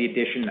because of the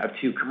addition of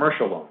 2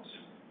 commercial loans,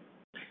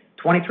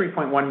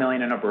 $23.1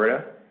 million in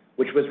Alberta,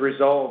 which was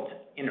resolved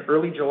in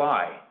early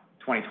July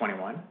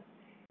 2021,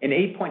 and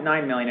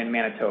 $8.9 million in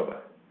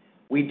Manitoba.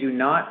 We do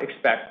not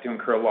expect to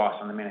incur a loss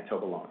on the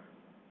Manitoba loan.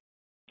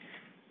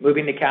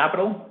 Moving to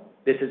capital,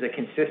 this is a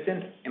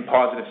consistent and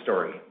positive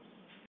story.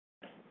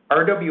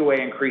 RWA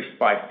increased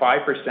by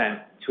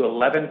 5% to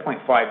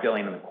 $11.5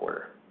 billion in the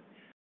quarter,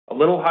 a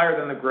little higher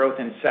than the growth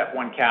in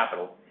CET1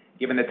 capital,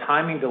 given the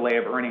timing delay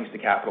of earnings to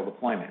capital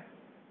deployment.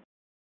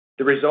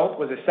 The result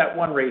was a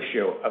CET1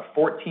 ratio of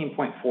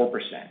 14.4%,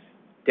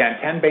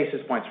 down 10 basis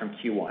points from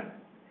Q1.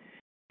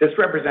 This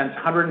represents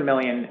 $100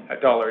 million,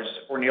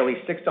 or nearly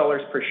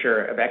 $6 per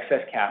share of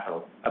excess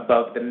capital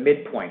above the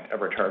midpoint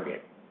of our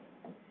target.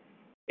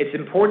 It's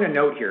important to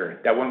note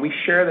here that when we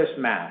share this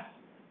math,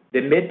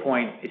 the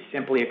midpoint is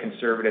simply a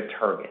conservative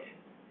target.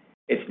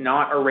 It's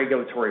not a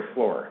regulatory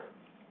floor.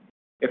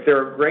 If there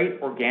are great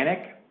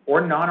organic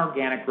or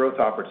non-organic growth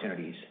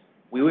opportunities,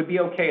 we would be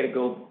okay to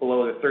go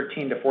below the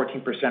 13 to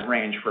 14%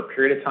 range for a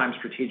period of time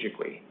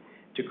strategically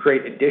to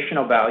create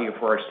additional value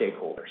for our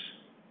stakeholders.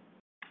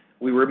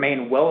 We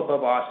remain well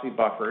above OSFI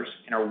buffers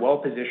and are well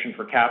positioned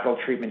for capital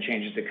treatment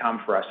changes to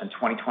come for us in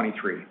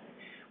 2023,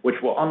 which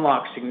will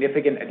unlock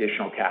significant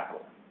additional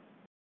capital.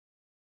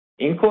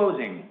 In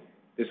closing,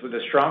 this was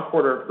a strong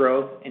quarter of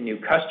growth and new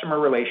customer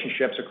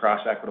relationships across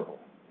Equitable.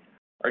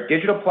 Our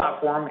digital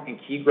platform and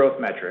key growth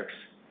metrics,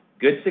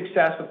 good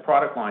success with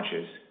product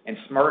launches, and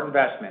smart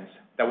investments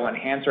that will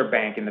enhance our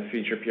bank in the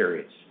future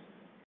periods.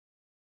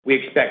 We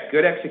expect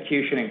good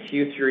execution in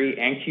Q3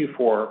 and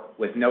Q4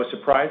 with no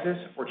surprises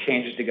or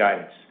changes to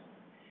guidance.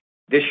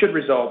 This should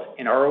result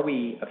in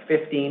ROE of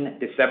 15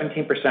 to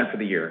 17% for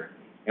the year,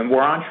 and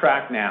we're on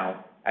track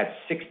now at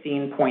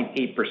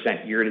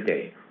 16.8% year to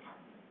date.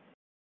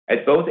 As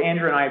both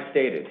Andrew and I have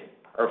stated,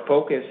 our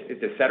focus is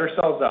to set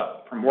ourselves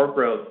up for more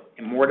growth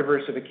and more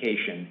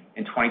diversification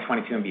in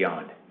 2022 and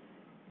beyond.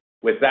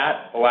 With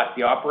that, I'll ask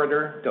the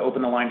operator to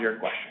open the line to your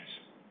questions.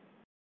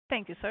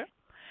 Thank you, sir.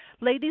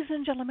 Ladies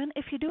and gentlemen,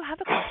 if you do have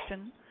a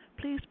question,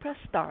 please press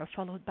star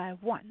followed by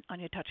 1 on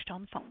your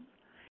touch-tone phone.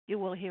 You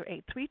will hear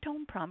a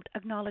 3-tone prompt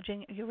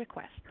acknowledging your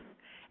request.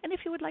 And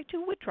if you would like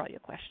to withdraw your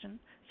question,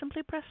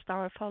 simply press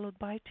star followed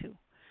by 2.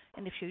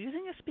 And if you're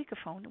using a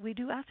speakerphone, we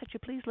do ask that you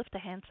please lift the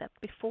handset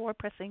before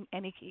pressing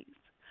any keys.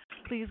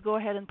 Please go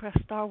ahead and press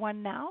star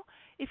 1 now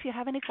if you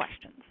have any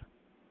questions.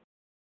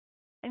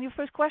 And your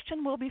first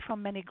question will be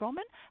from Meny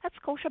Grauman at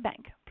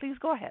Scotiabank. Please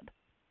go ahead.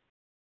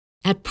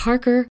 At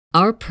Parker,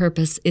 our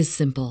purpose is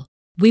simple.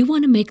 We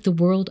want to make the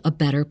world a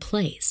better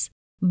place.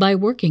 By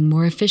working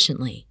more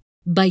efficiently,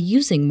 by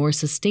using more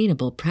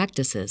sustainable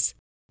practices,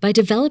 by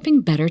developing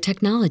better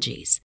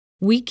technologies,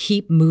 we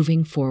keep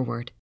moving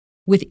forward.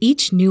 With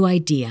each new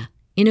idea,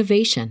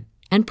 innovation,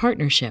 and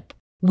partnership,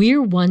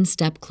 we're one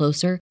step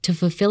closer to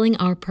fulfilling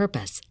our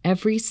purpose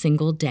every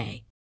single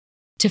day.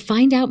 To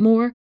find out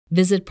more,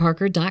 visit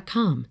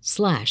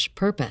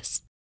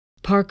parker.com/purpose.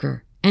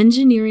 Parker,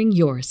 engineering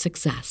your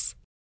success.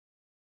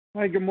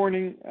 Hi, good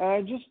morning.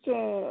 Just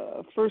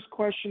a first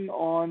question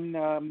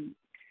on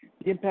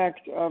the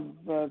impact of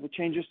the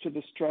changes to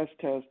the stress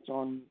tests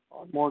on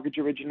mortgage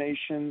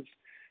originations.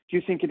 Do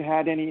you think it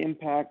had any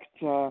impact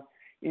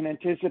in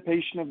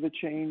anticipation of the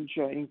change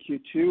in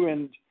Q2?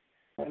 And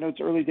I know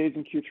it's early days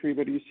in Q3,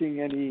 but are you seeing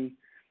any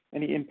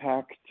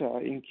impact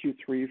in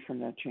Q3 from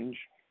that change?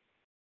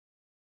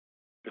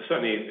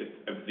 Certainly,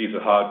 these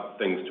are hard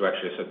things to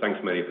actually assess. Thanks,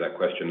 Mehdi, for that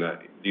question.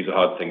 These are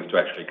hard things to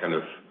actually kind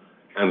of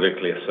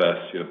analytically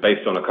assess.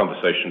 Based on our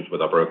conversations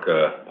with our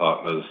broker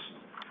partners,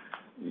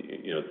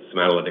 some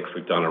analytics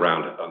we've done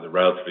around the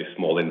relatively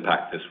small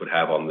impact this would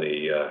have on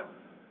the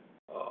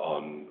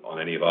on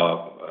any of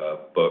our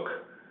book.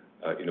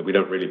 We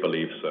don't really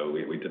believe so.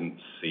 We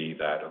didn't see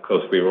that. Of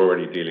course, we were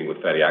already dealing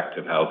with fairly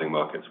active housing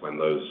markets when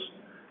those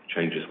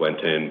changes went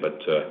in,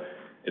 but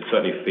it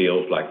certainly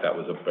feels like that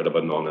was a bit of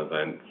a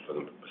non-event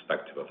from the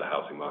perspective of the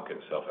housing market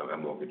itself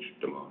and mortgage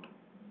demand.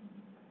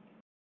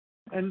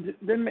 And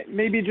then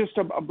maybe just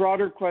a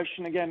broader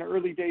question, again,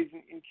 early days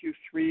in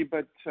Q3,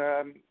 but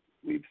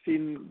we've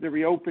seen the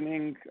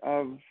reopening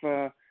of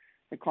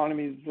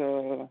economies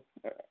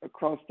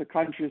across the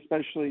country,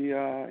 especially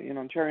in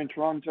Ontario and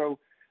Toronto.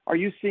 Are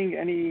you seeing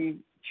any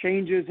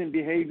changes in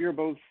behavior,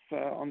 both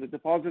on the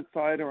deposit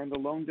side or on the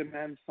loan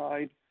demand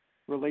side,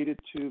 related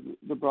to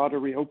the broader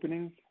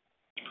reopenings?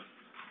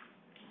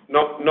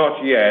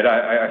 Not yet.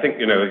 I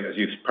think, as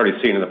you've probably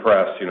seen in the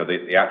press,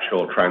 the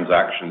actual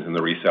transactions in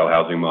the resale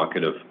housing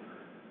market have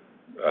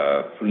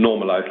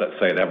normalized, let's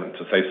say. They haven't,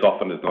 to say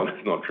softened is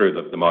not true.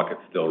 The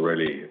market's still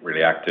really,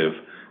 really active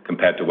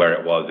compared to where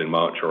it was in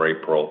March or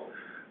April.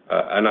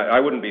 And I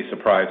wouldn't be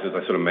surprised, as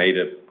I sort of made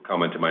a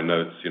comment in my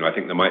notes, I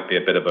think there might be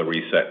a bit of a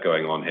reset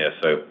going on here.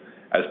 So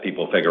as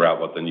people figure out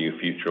what the new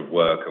future of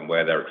work and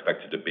where they're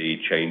expected to be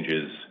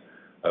changes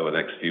over the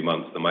next few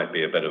months, there might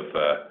be a bit of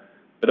a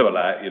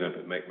lag,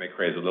 may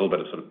create a little bit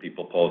of sort of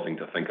people pausing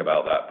to think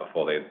about that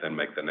before they then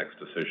make the next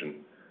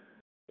decision.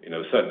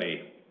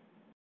 Certainly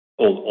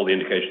all the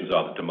indications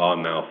are that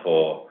demand now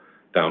for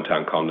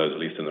downtown condos, at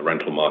least in the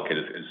rental market,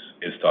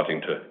 is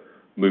starting to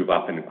move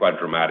up in quite a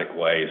dramatic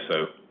way.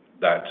 So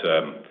that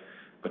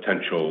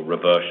potential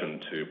reversion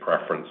to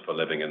preference for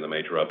living in the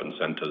major urban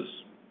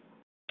centers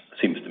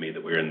seems to me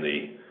that we're in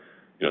the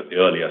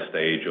earlier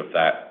stage of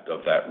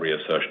that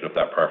reassertion of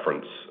that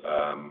preference.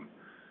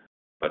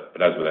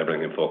 But as with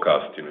everything in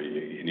forecast,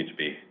 you need to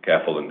be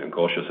careful and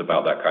cautious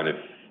about that kind of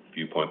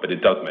viewpoint. But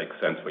it does make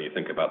sense when you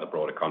think about the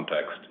broader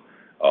context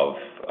of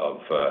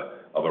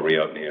a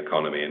reopening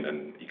economy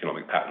and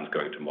economic patterns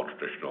going to in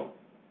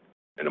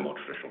a more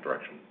traditional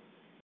direction.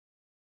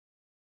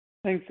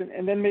 Thanks.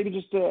 And then maybe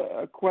just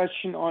a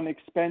question on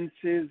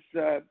expenses.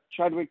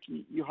 Chadwick,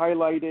 you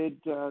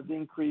highlighted the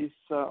increase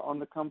on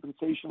the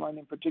compensation line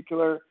in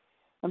particular.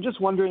 I'm just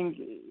wondering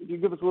if you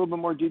give us a little bit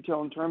more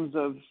detail in terms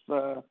of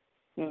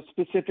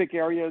specific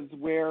areas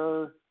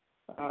where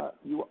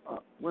you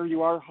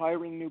are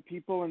hiring new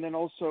people, and then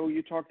also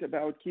you talked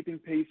about keeping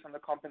pace on the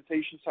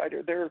compensation side.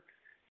 Are there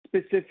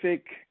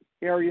specific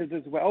areas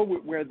as well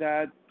where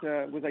that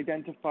was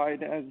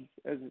identified as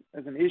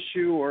an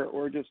issue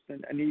or just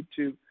a need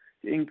to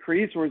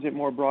increase, or is it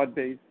more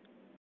broad-based?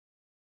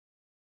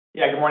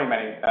 Yeah, good morning,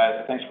 Mehdi.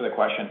 Thanks for the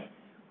question.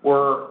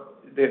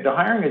 The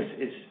hiring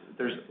is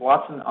there's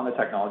lots on the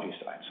technology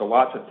side. So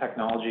lots of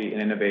technology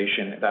and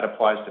innovation that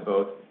applies to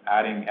both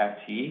adding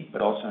FT,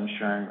 but also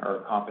ensuring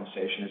our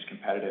compensation is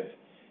competitive.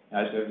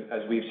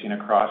 As we've seen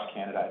across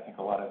Canada, I think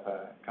a lot of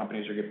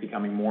companies are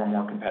becoming more and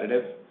more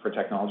competitive for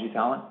technology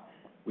talent.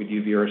 We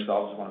do view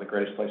ourselves as one of the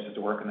greatest places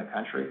to work in the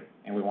country,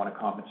 and we want to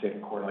compensate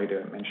accordingly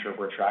to ensure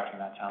we're attracting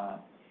that talent.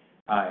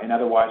 And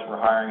otherwise, we're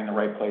hiring in the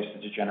right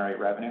places to generate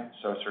revenue.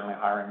 So certainly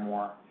hiring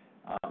more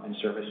in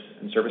service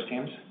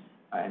teams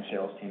and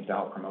sales teams to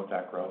help promote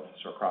that growth.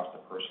 So across the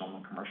personal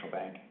and commercial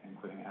bank,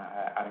 including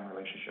adding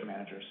relationship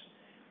managers.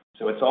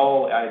 So it's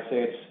roles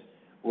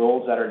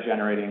that are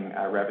generating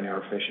revenue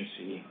or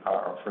efficiency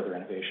or further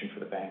innovation for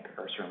the bank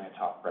are certainly a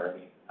top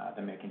priority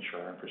than making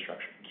sure our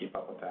infrastructure can keep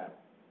up with that.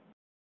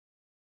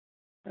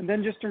 And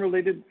then just a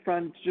related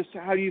front, just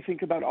how do you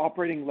think about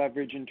operating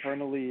leverage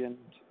internally, and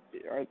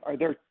are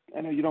there,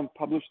 I know you don't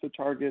publish the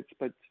targets,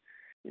 but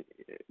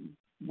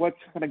what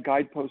kind of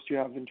guideposts do you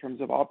have in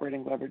terms of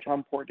operating leverage? How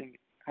important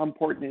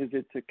is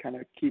it to kind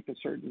of keep a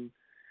certain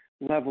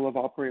level of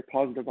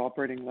positive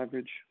operating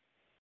leverage?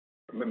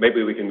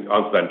 Maybe we can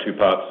answer that in two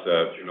parts.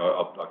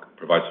 I'll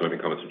provide some opening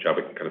comments and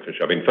Chadwick can kind of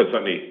finish. I mean, first,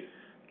 certainly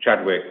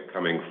Chadwick,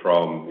 coming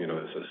from as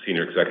a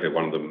senior executive,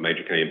 one of the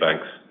major Canadian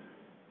banks,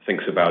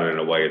 thinks about it in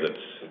a way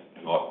that's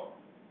not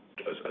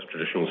as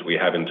traditional as we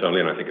have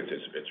internally, and I think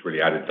it's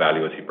really added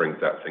value as he brings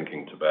that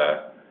thinking to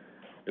bear.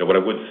 What I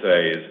would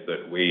say is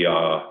that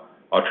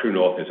our true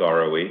north is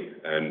ROE,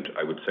 and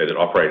I would say that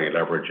operating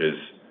leverage is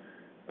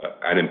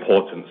an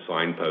important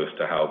signpost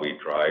to how we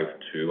drive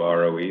to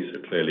ROE. So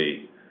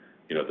clearly,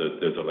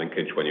 there's a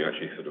linkage when you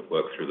actually sort of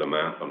work through the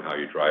math on how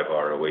you drive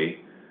ROE.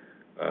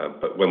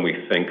 But when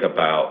we think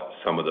about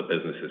some of the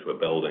businesses we're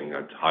building,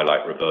 I'd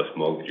highlight reverse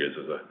mortgages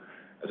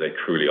as a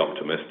truly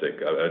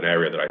optimistic, an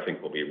area that I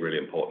think will be really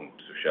important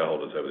to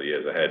shareholders over the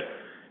years ahead.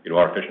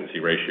 Our efficiency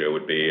ratio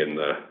would be in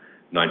the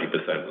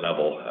 90%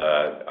 level.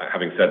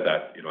 Having said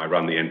that, I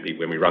run the NPV.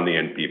 When we run the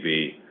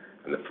NPV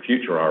and the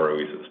future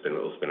ROEs that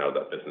will spin out of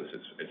that business,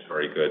 it's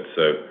very good.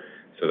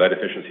 So that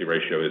efficiency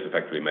ratio is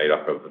effectively made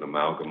up of an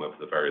amalgam of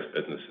the various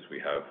businesses we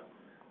have.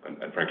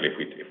 And frankly,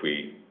 if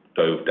we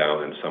dove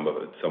down in some of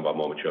our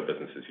more mature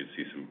businesses, you'd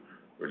see some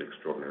really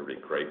extraordinarily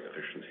great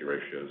efficiency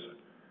ratios.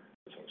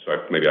 So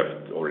maybe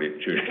I've already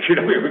chewed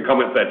up your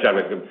comments there,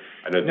 Chadwick.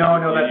 I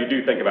know you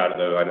do think about it,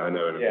 though. I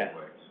know in a big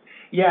way.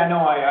 Yeah, no,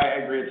 I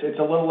agree. It's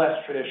a little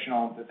less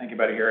traditional to think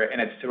about it here, and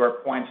it's to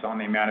our points on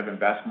the amount of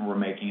investment we're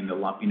making and the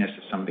lumpiness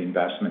of some of the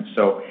investments.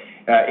 So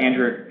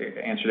Andrew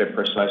answered it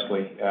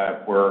precisely.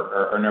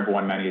 Our number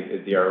one money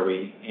is the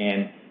ROE,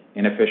 and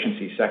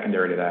efficiency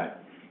secondary to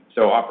that.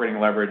 So operating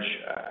leverage,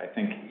 I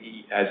think,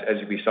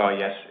 as we saw,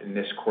 yes, in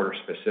this quarter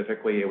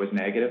specifically, it was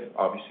negative.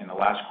 Obviously, in the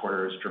last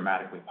quarter, it was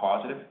dramatically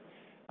positive.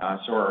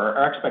 So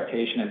our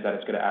expectation is that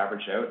it's going to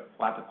average out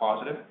flat to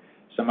positive.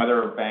 Some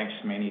other banks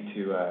may need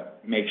to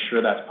make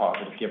sure that's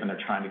positive, given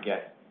they're trying to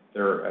get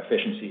their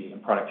efficiency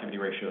and productivity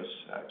ratios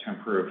to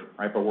improve,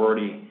 right? But we're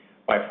already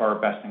by far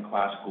best in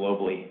class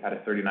globally at a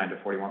 39 to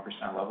 41%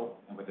 level,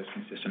 and with this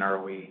consistent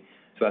ROE.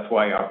 So that's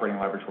why operating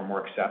leverage, we're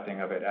more accepting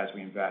of it as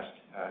we invest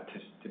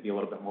to be a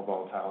little bit more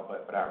volatile,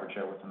 but average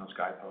out within those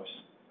guideposts.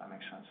 If that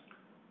makes sense.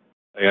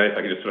 Yeah, if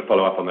I could just sort of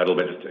follow up on that a little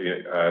bit.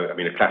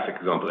 A classic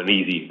example, an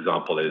easy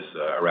example is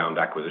around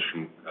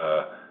acquisition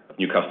of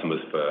new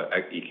customers for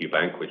EQ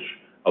Bank, which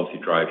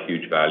obviously drive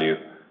huge value.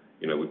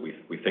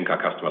 We think our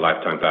customer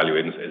lifetime value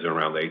is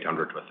around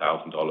 $800 to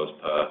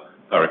 $1,000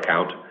 per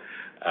account.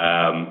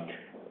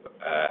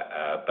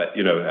 But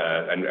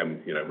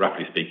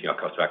roughly speaking, our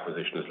cost of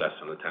acquisition is less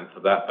than a tenth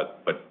of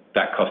that. But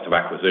that cost of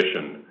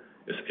acquisition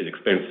is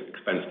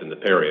expensed in the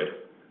period,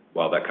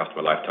 while that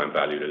customer lifetime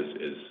value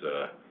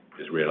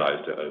is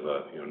realized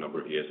over a number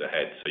of years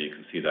ahead. So you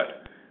can see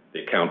that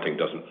the accounting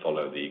doesn't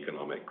follow the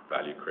economic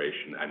value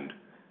creation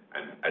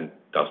and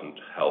doesn't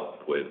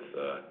help with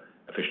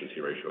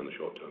efficiency ratio in the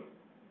short term.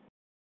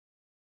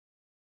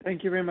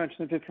 Thank you very much.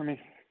 That's it for me.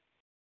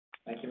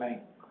 Thank you, Manny.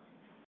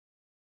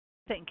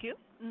 Thank you.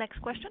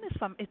 Next question is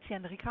from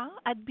Etienne Ricard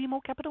at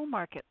BMO Capital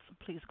Markets.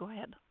 Please go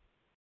ahead.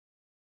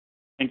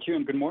 Thank you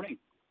and good morning.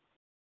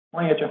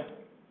 Morning, Etienne.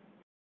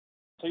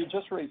 So you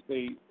just raised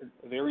a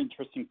very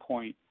interesting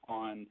point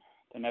on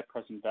the net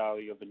present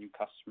value of a new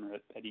customer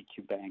at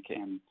EQ Bank,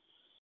 and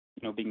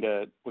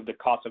with the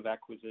cost of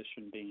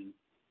acquisition being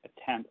a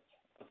tenth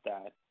of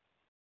that.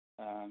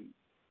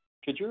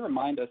 Could you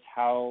remind us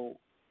how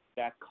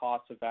that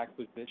cost of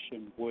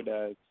acquisition would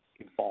have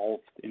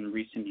evolved in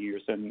recent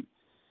years, and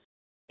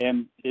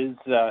is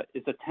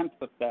a tenth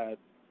of that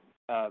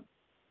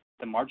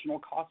the marginal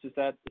cost? Is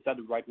that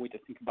the right way to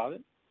think about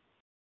it?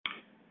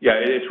 Yeah,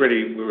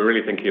 we're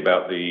really thinking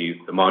about the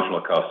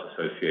marginal cost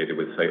associated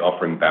with, say,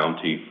 offering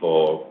bounty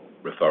for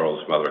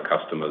referrals from other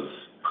customers,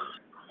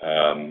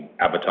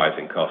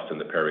 advertising costs in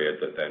the period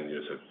that then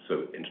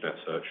so internet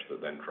search that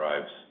then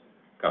drives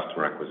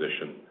customer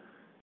acquisition.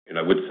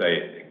 I would say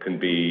it can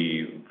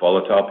be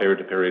volatile period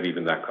to period,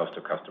 even that cost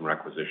of customer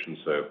acquisition.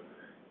 So,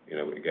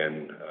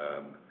 again,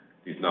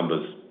 these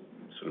numbers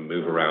sort of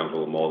move around a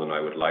little more than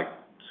I would like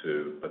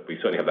to, but we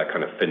certainly have that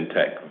kind of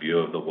fintech view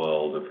of the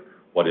world of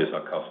what is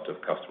our cost of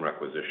customer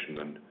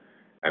acquisition,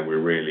 and we're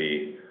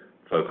really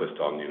focused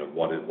on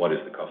what is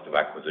the cost of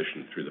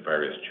acquisition through the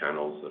various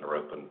channels that are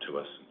open to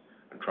us,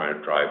 and trying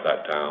to drive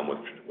that down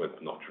with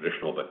not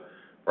traditional, but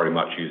very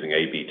much using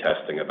A/B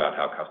testing about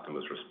how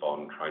customers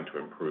respond, trying to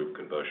improve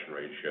conversion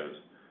ratios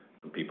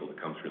from people that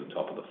come through the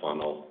top of the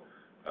funnel.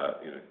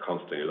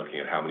 Constantly looking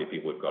at how many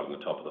people we've got on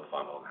the top of the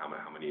funnel and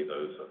how many of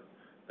those are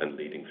then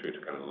leading through to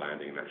kind of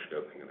landing and actually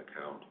opening an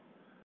account.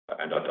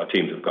 And our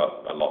teams have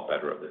got a lot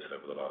better at this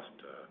over the last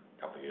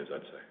couple of years,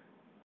 I'd say.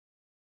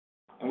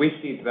 And we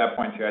see, to that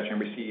point, too, Etienne,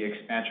 we see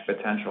expansion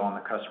potential on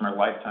the customer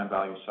lifetime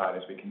value side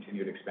as we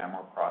continue to expand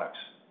more products.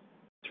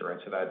 Right,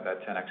 so that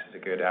 10x is a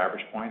good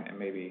average point, and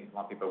maybe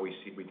lumpy, but we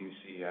do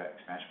see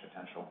expansion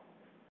potential.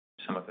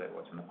 Some of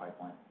what's in the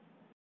pipeline.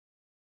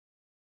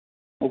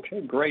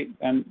 Okay, great.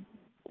 And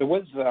there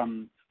was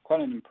quite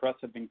an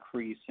impressive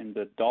increase in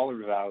the dollar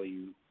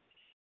value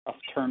of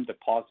term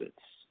deposits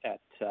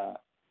at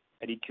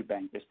EQ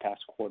Bank this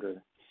past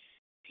quarter.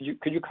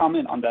 Could you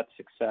comment on that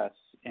success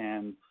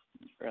and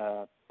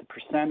the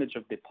percentage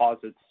of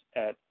deposits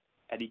at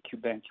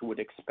EQ Bank you would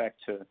expect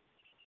to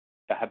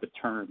have a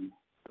term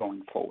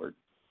going forward?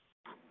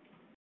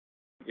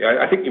 Yeah,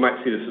 I think you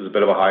might see this as a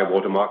bit of a high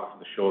watermark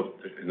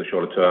in the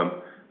shorter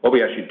term. What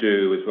we actually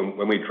do is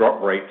when we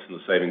drop rates in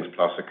the Savings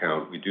Plus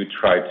account, we do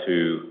try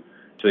to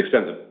to the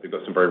extent that we've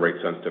got some very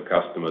rate-sensitive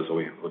customers,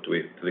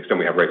 to the extent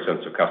we have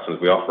rate-sensitive customers,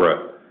 we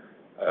offer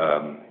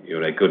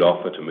a good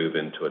offer to move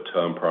into a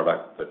term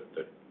product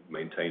that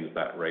maintains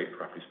that rate,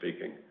 roughly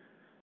speaking.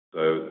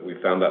 So we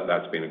found that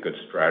that's been a good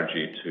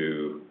strategy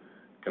to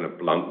kind of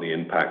blunt the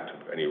impact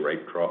of any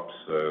rate drops.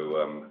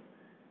 So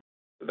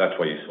that's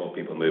why you saw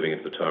people moving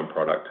into the term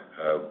product.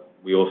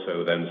 We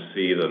also then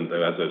see them,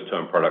 as those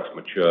term products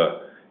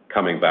mature,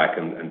 coming back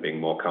and being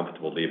more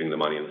comfortable leaving the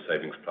money in the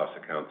Savings Plus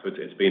account. So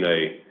it's been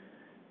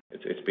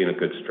a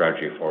good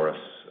strategy for us.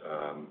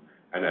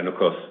 And of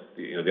course,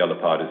 the other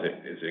part is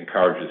it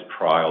encourages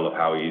trial of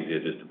how easy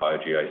it is to buy a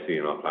GIC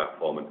in our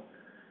platform. And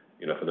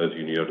for those of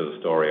you new to the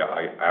story,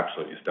 I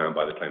absolutely stand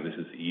by the claim. This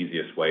is the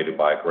easiest way to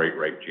buy a great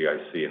rate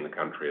GIC in the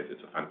country.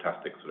 It's a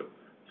fantastic sort of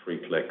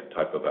 3-click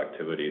type of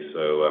activity.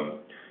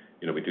 So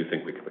we do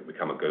think we can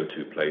become a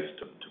go-to place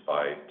to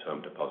buy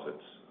term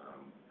deposits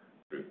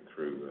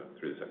through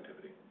this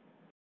activity.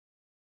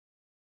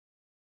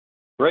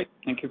 Great.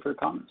 Thank you for your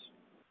comments.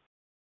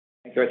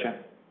 Thank you, Etienne.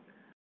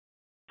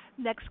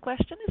 Next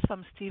question is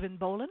from Stephen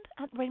Boland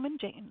at Raymond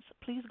James.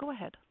 Please go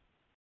ahead.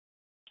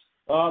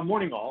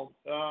 Morning, all.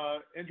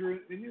 Andrew,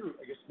 in your,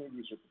 I guess maybe it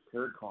was your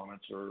prepared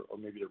comments or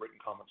maybe the written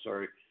comments,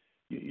 sorry,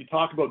 you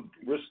talk about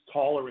risk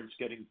tolerance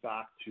getting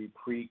back to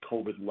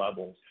pre-COVID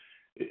levels.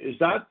 Is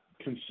that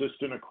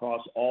consistent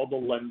across all the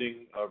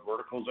lending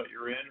verticals that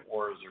you're in,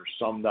 or is there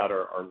some that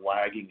are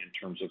lagging in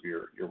terms of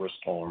your risk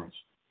tolerance?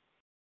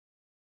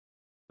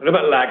 What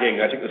about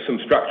lagging? I think there's some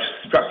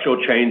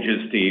structural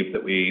changes, Steve,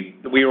 that we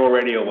were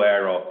already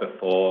aware of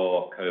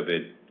before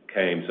COVID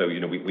came. So,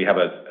 we have,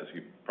 as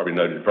you probably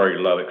noted, very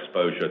low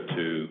exposure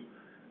to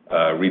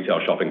retail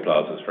shopping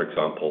plazas, for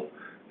example.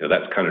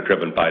 That's kind of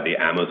driven by the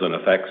Amazon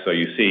effect. So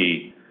you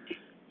see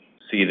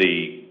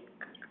the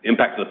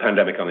impact of the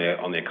pandemic on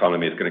the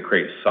economy is going to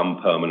create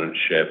some permanent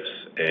shifts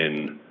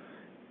in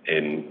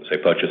say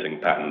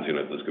purchasing patterns.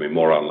 There's going to be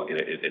more on.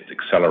 It's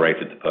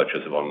accelerated the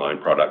purchase of online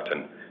product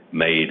and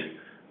made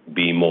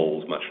B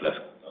malls much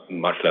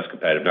less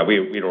competitive. Now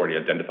we'd already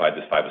identified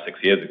this 5 or 6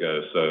 years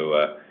ago,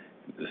 so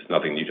there's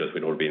nothing new. Just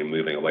we'd already been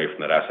moving away from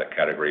that asset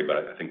category.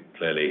 But I think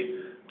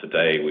clearly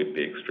today we'd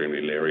be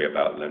extremely leery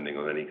about lending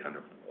on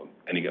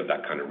any of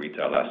that kind of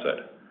retail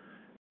asset.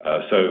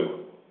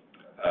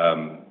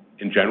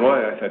 In general,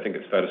 I think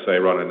it's fair to say,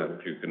 Ron,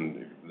 and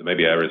there may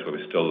be areas where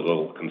we're still a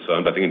little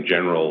concerned. But I think in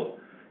general,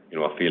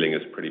 our feeling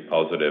is pretty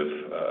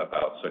positive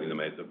about certainly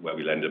where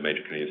we lend in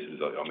major Canadian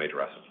cities, our major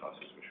asset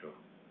classes for sure.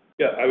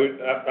 Yeah, I would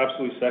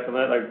absolutely second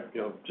that.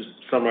 Just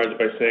summarize it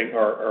by saying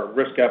our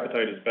risk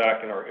appetite is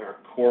back in our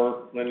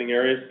core lending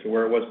areas to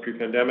where it was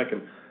pre-pandemic,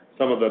 and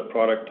some of the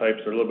product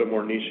types are a little bit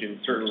more niche in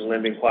certain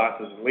lending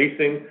classes and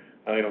leasing.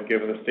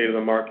 Given the state of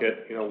the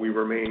market, we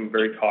remain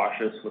very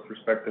cautious with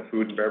respect to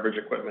food and beverage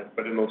equipment.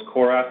 But in those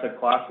core asset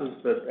classes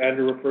that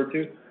Andrew referred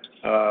to,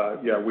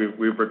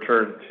 we've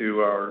returned to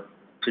our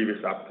previous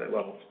appetite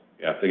levels.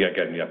 Yeah, so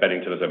again,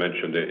 Bennington, as I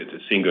mentioned,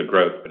 it's seen good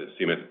growth, but it's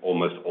seen it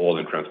almost all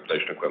in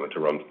transportation equipment, to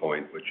Ron's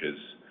point, which is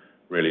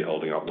really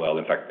holding up well.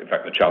 In fact,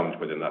 the challenge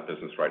within that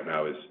business right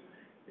now is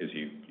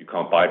you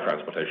can't buy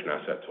transportation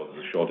assets, or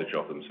there's a shortage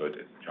of them, so it's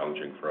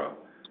challenging for our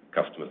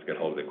customers to get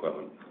hold of the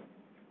equipment.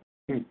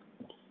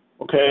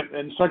 Okay,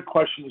 and the second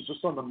question is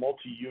just on the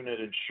multi-unit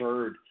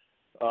insured.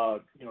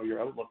 Your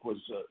outlook was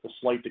a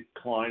slight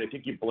decline. I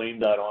think you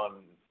blamed that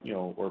on,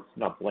 or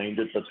not blamed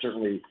it, but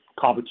certainly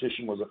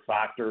competition was a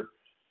factor.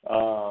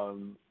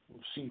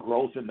 We've seen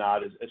growth in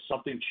that. Has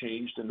something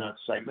changed in that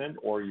segment,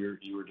 or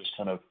you were just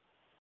kind of,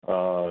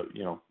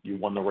 you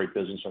won the right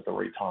business at the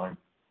right time?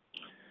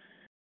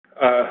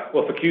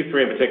 Well, for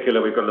Q3 in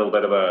particular, we've got a little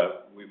bit of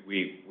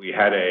we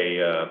had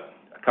a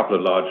couple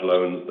of large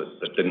loans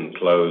that didn't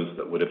close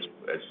that would have,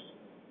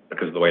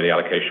 because of the way the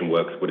allocation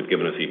works, would have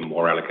given us even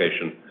more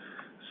allocation.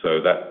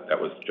 So that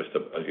was just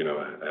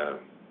a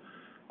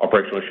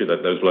operational issue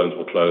that those loans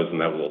will close and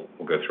that will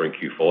go through in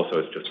Q4. So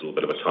it's just a little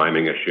bit of a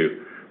timing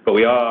issue. But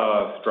we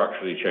are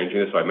structurally changing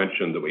this. So I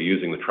mentioned that we're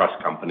using the trust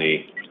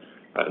company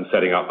and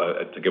setting up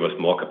to give us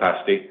more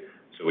capacity.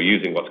 So we're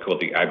using what's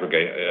called the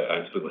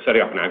aggregator. So we're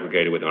setting up an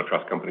aggregator within our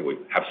trust company. We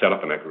have set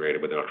up an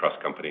aggregator within our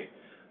trust company.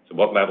 So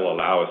what that will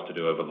allow us to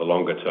do over the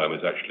longer term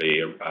is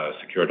actually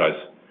securitize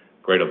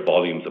greater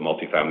volumes of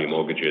multifamily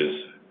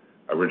mortgages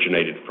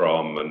originated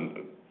from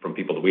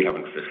people that we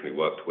haven't traditionally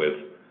worked with,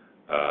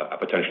 a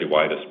potentially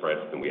wider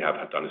spread than we have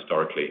done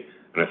historically.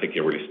 And I think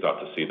you'll really start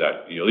to see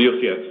that. You'll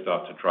see it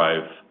start to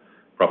drive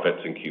profits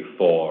in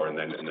Q4 and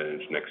then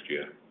into next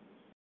year.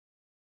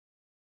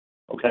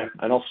 Okay,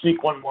 and I'll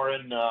sneak one more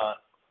in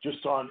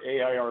just on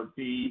AIRB.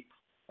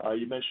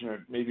 You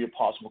mentioned maybe a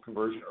possible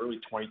conversion early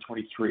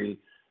 2023.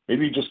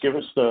 Maybe just give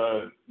us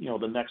the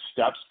next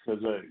steps,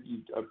 because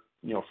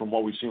from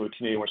what we've seen with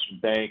Canadian Western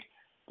Bank,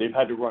 they've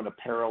had to run a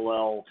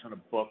parallel kind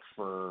of book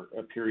for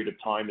a period of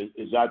time.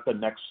 Is that the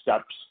next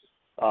steps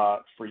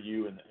for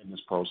you in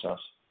this process?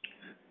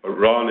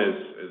 Ron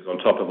is on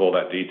top of all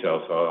that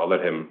detail, so I'll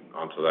let him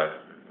answer that,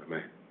 if I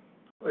may.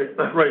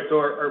 Right.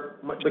 So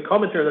the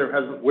commentary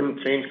there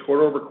wouldn't change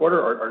quarter over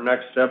quarter. Our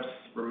next steps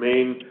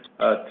remain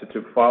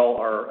to file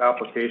our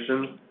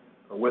application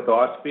with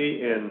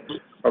OSFI in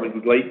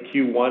probably late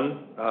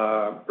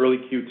Q1, early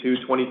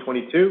Q2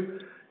 2022.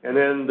 And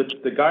then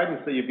the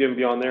guidance that you've given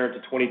beyond there into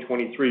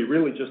 2023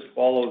 really just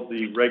follows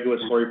the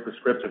regulatory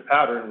prescriptive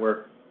pattern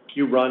where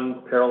you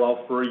run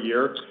parallel for a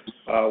year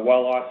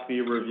while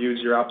OSFI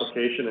reviews your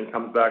application and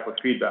comes back with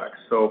feedback.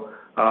 So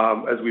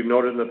as we've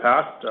noted in the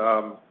past,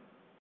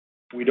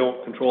 we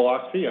don't control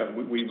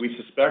OSFI. We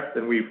suspect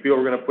and we feel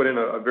we're going to put in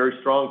a very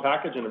strong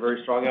package and a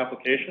very strong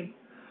application,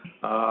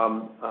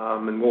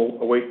 and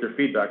we'll await their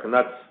feedback. And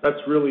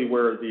that's really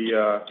where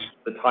the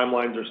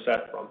timelines are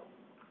set from.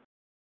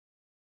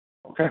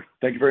 Okay.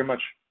 Thank you very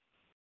much.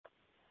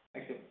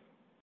 Thank you.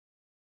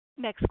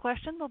 Next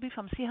question will be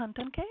from Cihan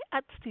Tuncay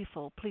at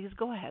Stifel. Please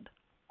go ahead.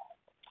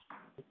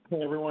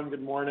 Hey everyone,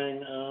 good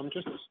morning.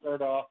 Just to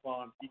start off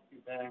on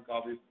EQ Bank,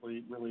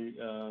 obviously really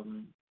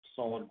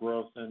solid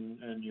growth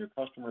in your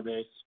customer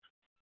base.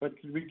 But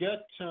could we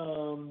get,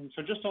 so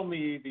just on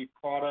the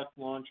product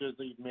launches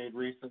that you've made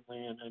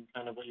recently and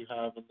kind of what you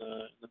have in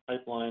the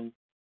pipeline.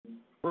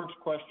 First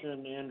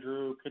question,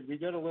 Andrew, could we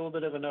get a little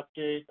bit of an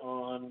update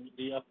on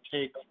the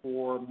uptake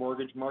for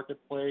Mortgage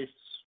Marketplace?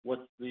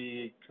 What's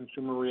the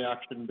consumer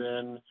reaction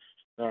been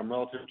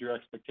relative to your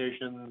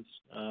expectations?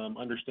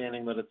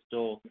 Understanding that it's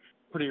still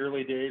pretty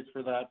early days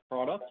for that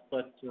product,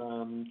 but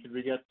could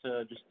we get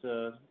just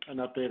an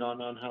update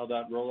on how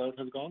that rollout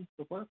has gone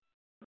so far?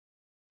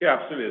 Yeah,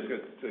 absolutely.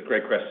 It's a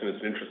great question.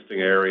 It's an interesting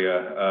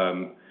area.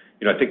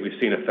 I think we've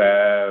seen a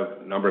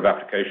fair number of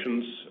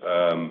applications.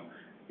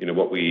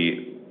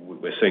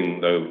 We're seeing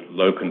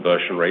low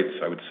conversion rates,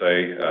 I would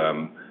say.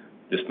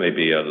 This may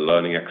be a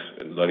learning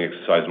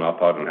exercise on our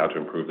part on how to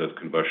improve those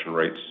conversion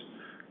rates,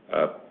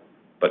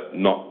 but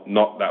not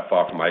that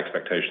far from my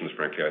expectations,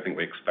 frankly. I think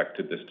we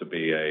expected this to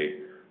be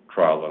a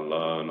trial and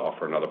learn,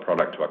 offer another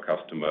product to our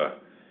customer,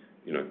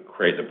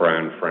 create the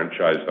brand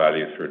franchise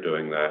value through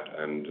doing that,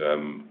 and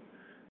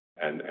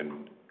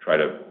try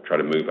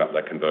to move up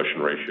that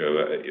conversion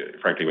ratio.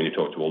 Frankly, when you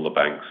talk to all the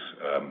banks,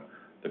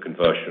 the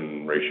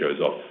conversion ratios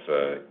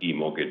of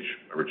e-mortgage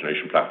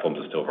origination platforms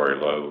are still very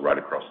low right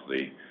across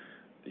the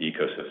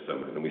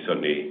ecosystem. And we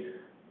certainly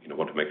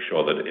want to make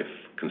sure that if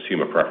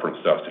consumer preference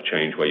starts to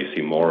change where you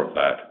see more of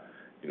that,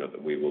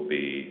 that we will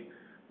be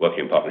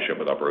working in partnership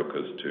with our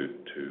brokers to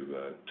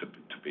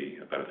be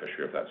a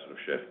beneficiary of that sort of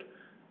shift.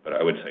 But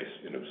I would say,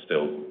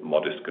 still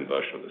modest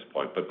conversion at this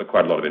point, but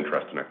quite a lot of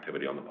interest and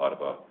activity on the part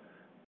of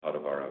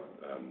our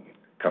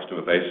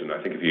customer base. And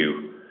I think if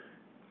you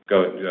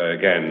go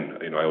again,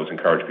 I always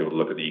encourage people to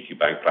look at the EQ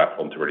Bank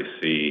platform to really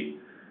see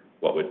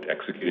what we're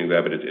executing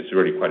there. But it's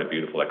really quite a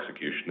beautiful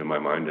execution in my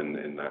mind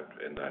in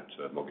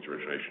that mortgage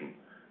origination.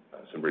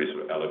 Some really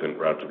sort of elegant,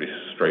 relatively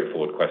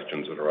straightforward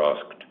questions that are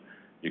asked.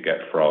 You get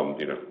from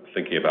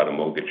thinking about a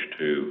mortgage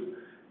to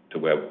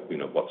where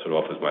what sort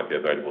of offers might be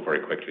available very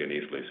quickly and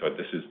easily. So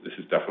this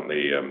is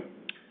definitely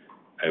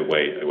a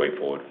way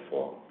forward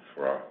for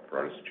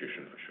our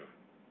institution for sure.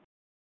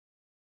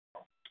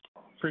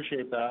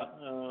 Appreciate that.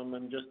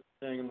 And just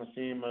staying in the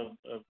theme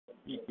of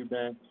EQ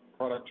Bank's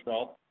product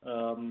shelf,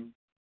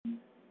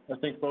 I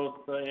think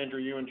both Andrew,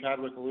 you and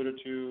Chadwick alluded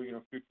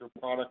to future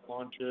product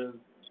launches.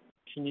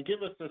 Can you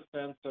give us a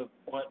sense of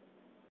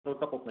a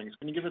couple things.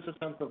 Can you give us a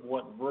sense of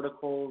what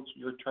verticals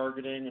you're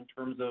targeting in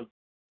terms of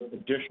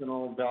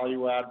additional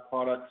value-add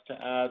products to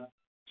add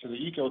to the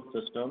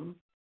ecosystem?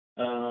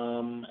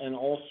 And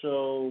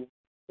also,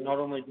 not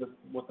only just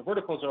what the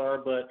verticals are,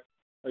 but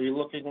are you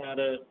looking at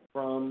it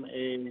from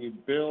a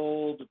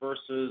build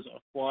versus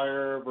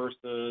acquire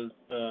versus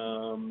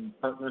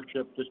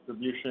partnership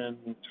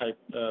distribution type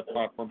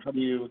platform? How do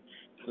you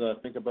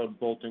think about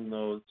bolting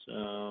those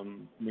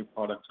new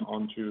products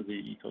onto the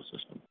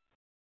ecosystem?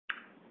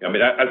 I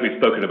mean, as we've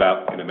spoken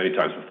about many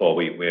times before,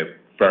 we're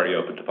very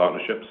open to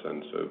partnerships,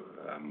 and so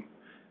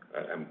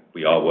and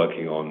we are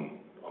working on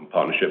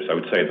partnerships. I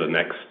would say the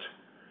next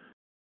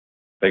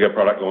bigger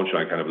product launch, and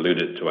I kind of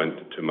alluded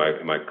to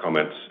my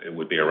comments, it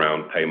would be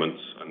around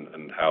payments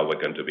and how we're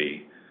going to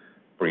be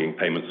bringing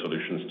payment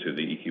solutions to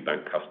the EQ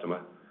Bank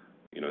customer.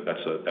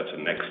 That's a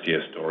next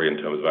year story in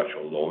terms of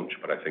actual launch,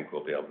 but I think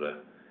we'll be able to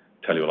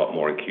tell you a lot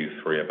more in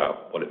Q3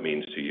 about what it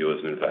means to you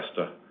as an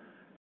investor.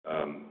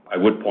 I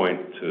would point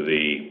to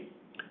the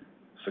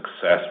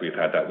success we've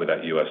had with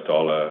that US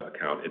dollar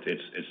account.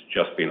 It's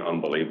just been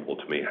unbelievable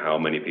to me how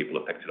many people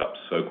have picked it up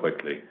so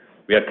quickly.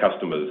 We had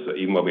customers,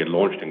 even when we had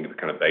launched in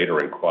kind of beta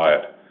and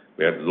quiet,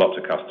 we had lots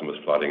of customers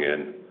flooding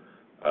in.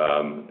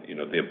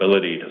 The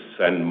ability to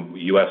send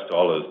US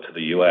dollars to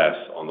the US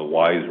on the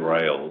WISE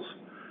rails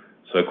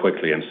so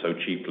quickly and so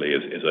cheaply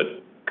is a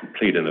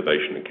complete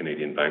innovation in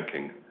Canadian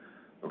banking.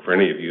 And for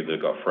any of you that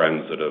have got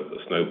friends that are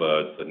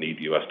snowbirds that need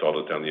US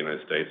dollars down in the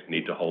United States,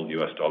 need to hold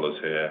US dollars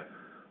here,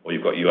 or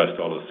you've got US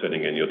dollars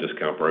sitting in your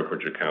discount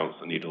brokerage accounts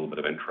that need a little bit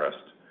of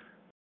interest,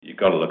 you've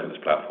got to look at this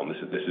platform.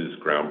 This is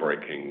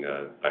groundbreaking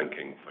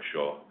banking for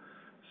sure.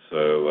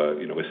 So,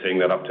 we're seeing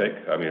that uptake.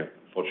 I mean,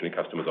 fortunately,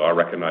 customers are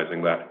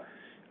recognizing that.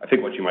 I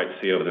think what you might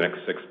see over the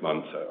next 6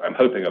 months, I'm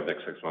hoping over the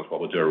next 6 months, what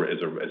we'll do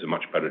is a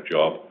much better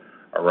job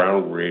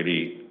around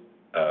really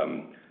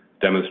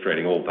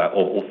demonstrating all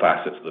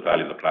facets of the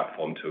value of the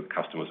platform to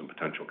customers and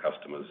potential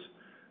customers,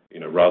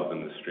 rather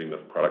than the stream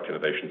of product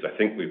innovations. I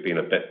think we've been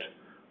a bit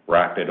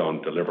rapid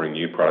on delivering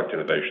new product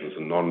innovations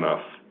and not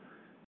enough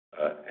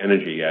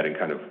energy yet in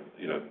kind of,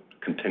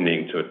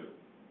 continuing to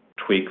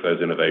tweak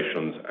those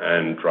innovations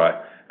and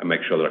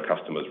make sure that our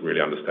customers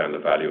really understand the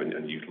value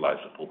and utilize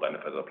the full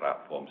benefit of the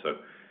platform. So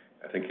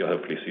I think you'll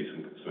hopefully see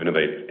some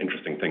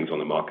interesting things on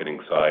the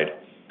marketing side.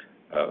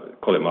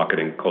 Call it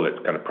marketing, call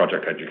it kind of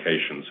project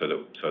education, so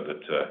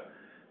that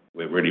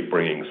we're really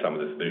bringing some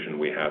of this vision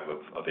we have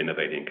of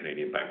innovating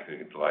Canadian banking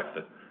into life.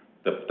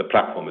 The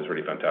platform is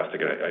really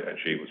fantastic, and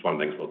actually it's one of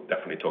the things we'll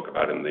definitely talk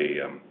about in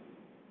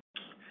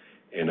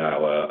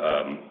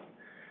our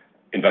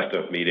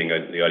investor meeting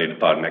in the early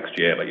part of next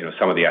year. But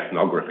some of the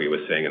ethnography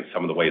we're seeing and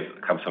some of the ways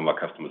that some of our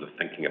customers are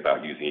thinking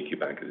about using EQ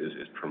Bank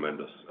is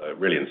tremendous,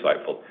 really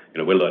insightful.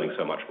 We're learning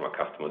so much from our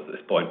customers at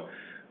this point,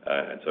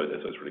 and so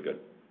it's really good.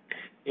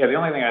 Yeah, the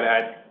only thing I'd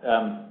add,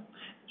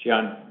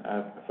 John,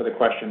 for the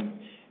question,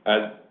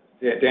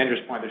 to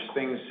Andrew's point, there's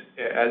things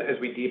as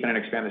we deepen and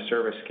expand the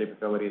service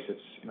capabilities.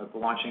 It's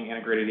launching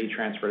integrated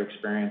e-transfer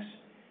experience,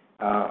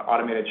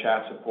 automated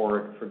chat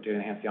support to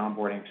enhance the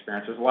onboarding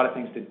experience. There's a lot of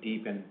things to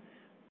deepen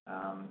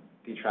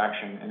the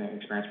attraction and the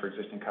experience for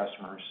existing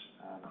customers,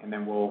 and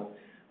then we'll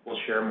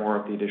share more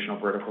of the additional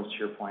verticals to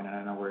your point. And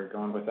I know where you're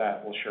going with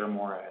that. We'll share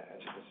more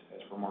as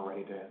we're more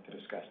ready to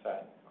discuss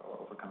that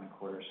over coming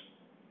quarters.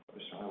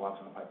 There's certainly lots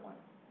in the pipeline.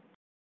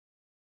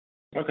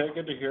 Okay,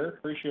 good to hear.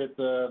 Appreciate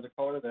the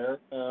color there.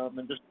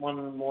 And just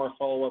one more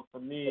follow-up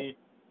from me,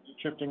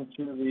 shifting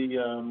to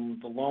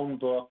the loan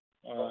book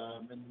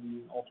in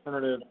the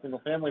alternative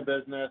single-family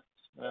business,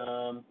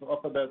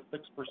 up about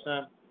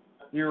 6%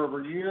 year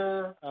over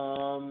year.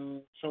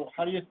 So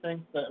how do you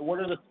think that? What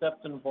are the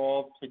steps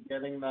involved to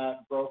getting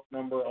that growth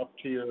number up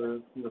to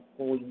your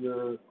full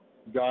year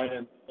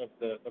guidance of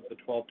the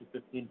 12 to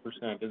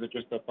 15%? Is it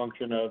just a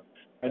function of,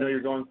 I know you're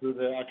going through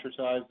the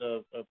exercise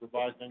of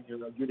revising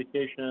your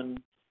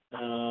adjudication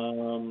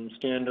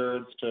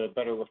standards to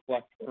better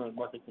reflect current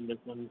market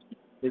conditions.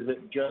 Is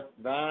it just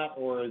that,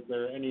 or is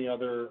there any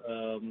other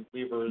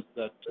levers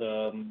that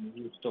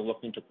you're still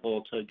looking to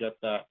pull to get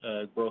that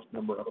growth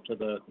number up to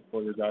the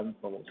full year guidance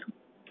levels?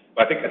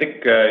 I think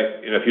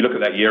if you look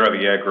at that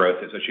year-over-year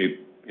growth, it's actually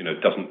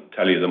doesn't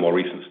tell you the more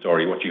recent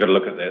story. What you got to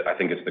look at, I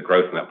think, is the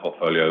growth in that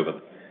portfolio over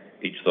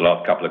each of the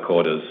last couple of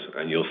quarters,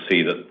 and you'll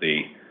see that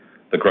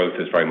the growth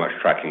is very much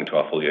tracking to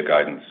our full year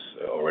guidance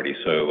already.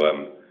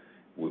 So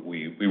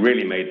we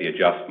really made the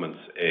adjustments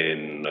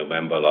in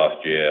November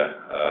last year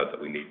that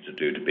we needed to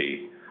do to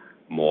be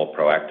more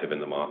proactive in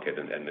the market,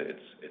 and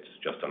it's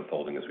just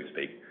unfolding as we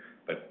speak.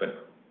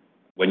 But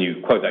when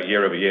you quote that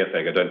year-over-year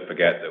figure, don't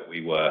forget that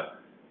we were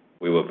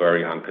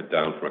very hunkered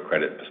down from a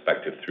credit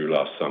perspective through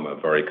last summer,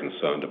 very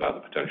concerned about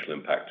the potential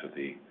impact of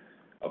the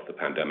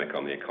pandemic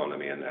on the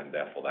economy and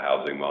therefore the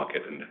housing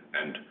market,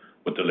 and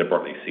were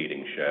deliberately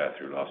ceding share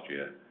through last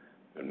year.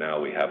 And now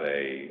we have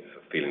a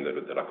feeling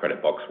that our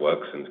credit box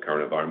works in the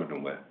current environment,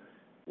 and we're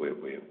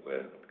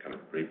kind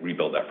of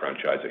rebuild that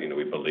franchise.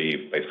 We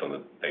believe, based on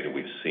the data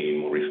we've seen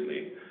more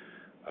recently,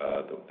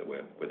 that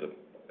we're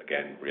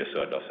again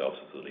reasserted ourselves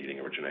as the leading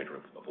originator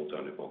of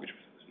alternative mortgage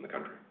business in the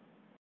country.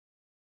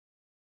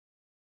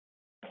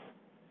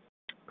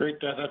 Great.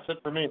 That's it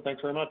for me.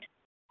 Thanks very much.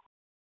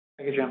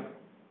 Thank you, Jim.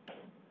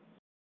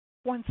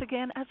 Once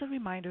again, as a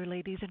reminder,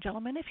 ladies and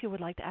gentlemen, if you would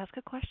like to ask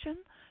a question,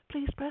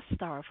 please press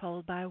star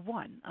followed by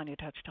 1 on your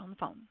touch-tone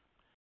phone.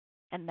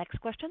 And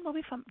next question will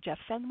be from Jeff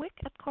Fenwick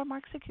at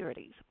Cormark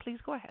Securities. Please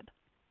go ahead.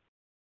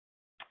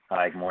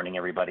 Hi, good morning,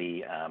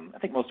 everybody. I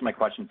think most of my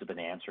questions have been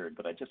answered,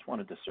 but I just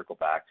wanted to circle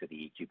back to the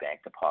EQ Bank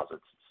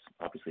deposits.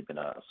 It's obviously been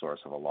a source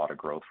of a lot of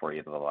growth for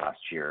you over the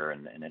last year,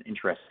 and an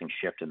interesting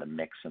shift in the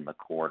mix in the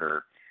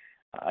quarter.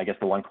 I guess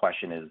the one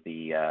question is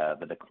the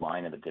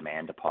decline in the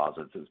demand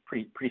deposits is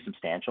pretty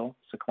substantial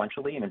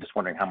sequentially, and I'm just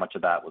wondering how much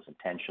of that was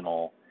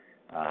intentional.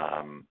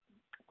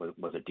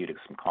 Was it due to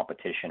some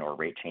competition or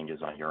rate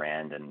changes on your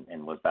end,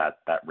 and was that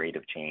rate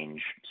of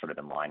change sort of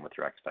in line with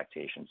your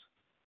expectations?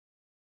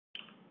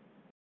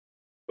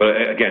 Well,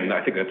 again,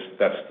 I think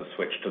that's the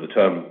switch to the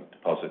term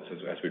deposits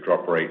as we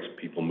drop rates,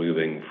 people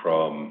moving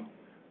from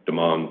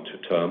demand to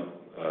term.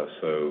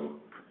 So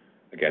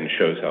again,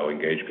 shows how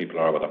engaged people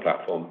are with our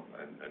platform,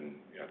 and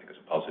I think it's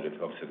a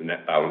positive. Obviously, the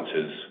net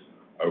balances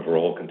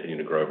overall continue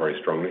to grow very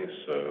strongly.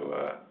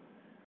 So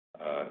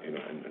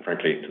and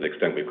frankly, to the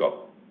extent we've got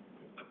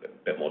a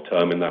bit more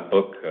term in that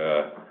book,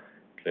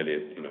 clearly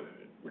it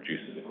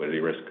reduces liquidity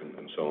risk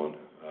and so on.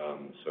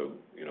 So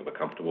we're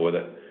comfortable with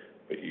it.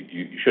 But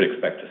you should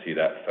expect to see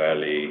that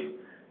fairly.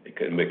 It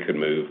could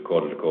move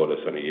quarter to quarter,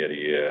 certainly year to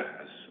year,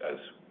 as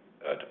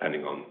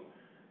depending on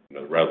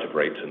the relative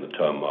rates in the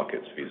term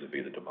markets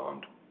vis-a-vis the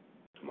demand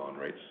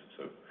rates.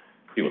 So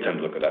people tend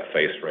to look at that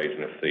face rate,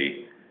 and if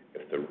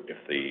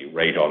the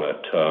rate on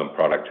a term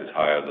product is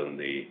higher than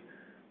the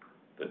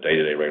the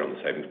day-to-day rate on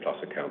the Savings Plus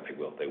account,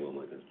 they will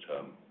move into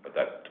term, but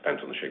that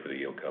depends on the shape of the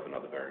yield curve and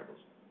other variables.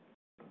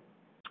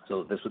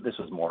 So this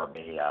was more of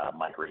a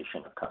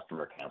migration of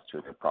customer accounts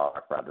to the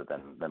product rather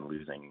than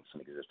losing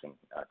some existing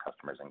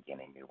customers and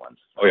gaining new ones.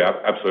 Oh yeah,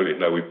 absolutely.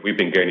 No, we've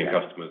been gaining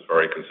customers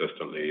very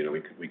consistently. You know,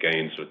 we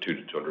gain sort of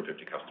 200 to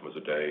 250 customers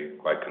a day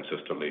quite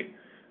consistently.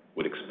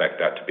 Would expect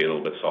that to be a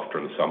little bit softer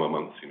in the summer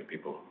months. You know,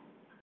 people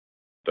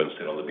don't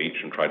sit on the beach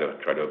and try to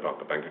open up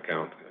a bank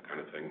account, that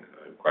kind of thing,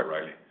 quite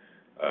rightly.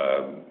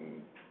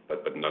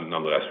 But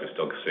nonetheless, we're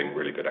still seeing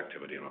really good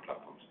activity on our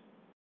platforms.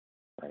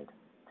 Right.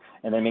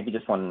 And then maybe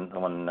just one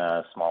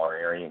smaller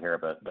area here,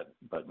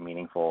 but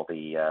meaningful,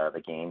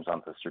 the gains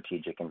on the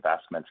strategic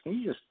investments. Can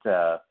you just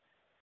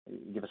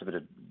give us a bit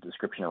of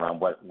description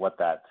around what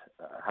that,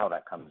 how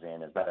that comes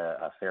in? Is that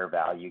a fair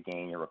value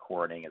gain you're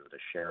recording? Is it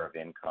a share of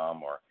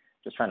income, or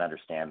just trying to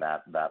understand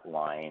that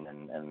line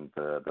and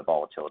the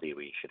volatility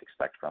we should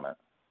expect from it?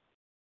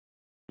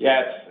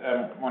 Yeah,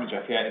 it's morning,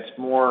 Jeff. Yeah, it's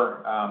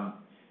more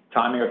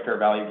timing of fair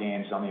value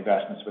gains on the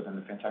investments within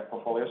the fintech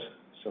portfolios.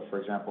 So,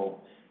 for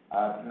example,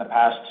 in the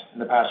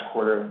past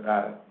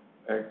quarter,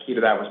 key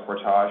to that was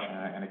Portage,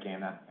 and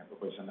again, that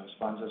was in those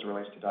funds as it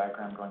relates to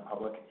Diagram going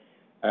public.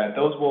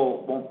 Those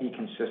won't be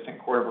consistent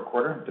quarter over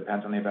quarter. It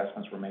depends on the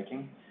investments we're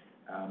making.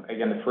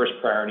 Again, the first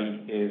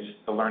priority is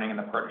the learning and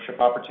the partnership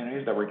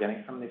opportunities that we're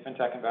getting from the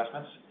fintech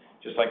investments,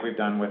 just like we've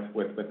done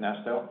with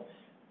Nesto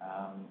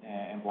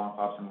and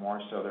Blancpain and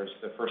more. So there's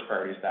the first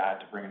priority is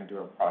that to bring it into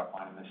a product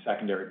line, and the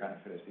secondary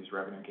benefit is these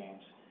revenue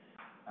gains.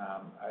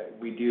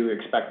 We do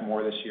expect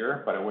more this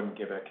year, but I wouldn't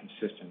give a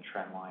consistent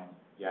trend line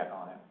yet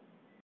on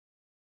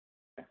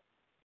it.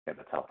 Okay,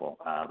 that's helpful.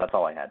 That's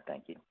all I had.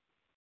 Thank you.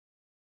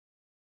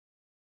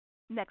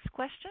 Next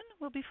question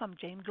will be from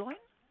Jaeme Gloyn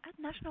at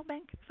National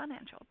Bank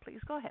Financial. Please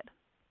go ahead.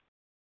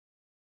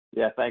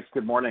 Yeah, thanks.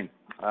 Good morning.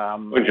 Hi,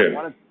 Jim. I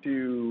wanted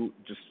to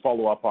just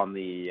follow up on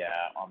the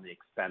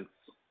expense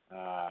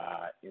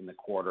in the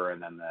quarter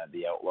and then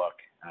the outlook.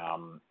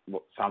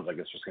 Sounds like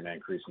it's just going to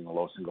increase in the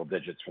low single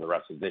digits for the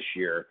rest of this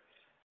year.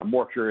 I'm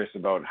more curious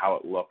about how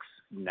it looks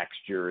next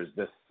year. Is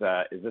this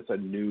a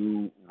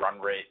new run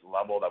rate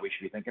level that we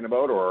should be thinking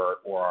about, or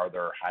are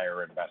there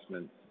higher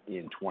investments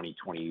in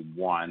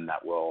 2021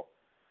 that will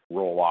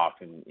roll off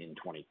in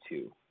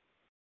 22?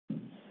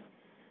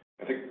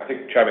 I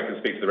think Chadwick can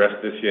speak to the rest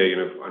of this year. You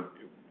know,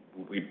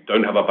 we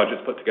don't have our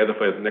budgets put together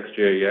for next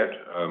year yet,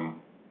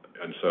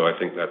 and so I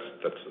think that's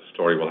a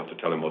story we'll have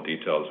to tell in more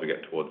detail as we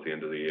get towards the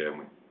end of the year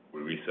and we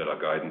reset our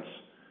guidance.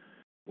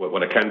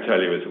 What I can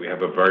tell you is that we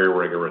have a very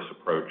rigorous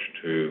approach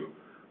to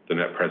the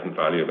net present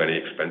value of any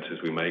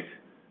expenses we make,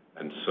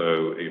 and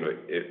so you know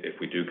if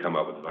we do come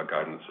up with our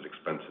guidance that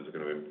expenses are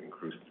going to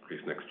increase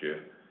next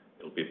year,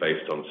 it'll be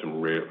based on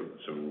some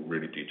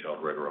really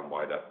detailed rigor on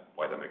why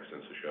that makes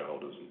sense to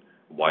shareholders and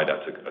why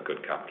that's a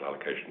good capital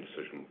allocation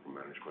decision for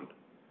management.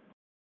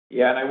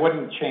 Yeah, and I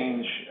wouldn't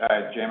change,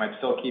 Jim. I'd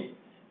still keep,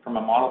 from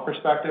a model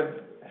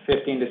perspective,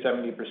 15 to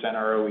 70%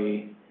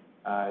 ROE,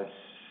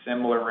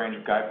 similar range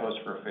of guideposts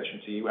for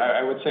efficiency.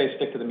 I would say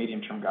stick to the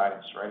medium-term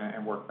guidance, right,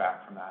 and work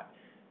back from that.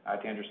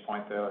 To Andrew's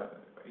point, though,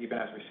 even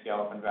as we scale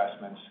up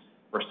investments,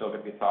 we're still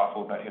going to be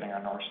thoughtful about hitting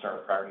our North Star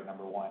priority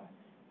number one.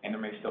 And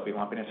there may still be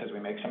lumpiness as we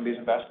make some of these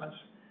investments.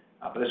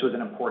 But this was an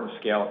important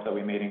scale that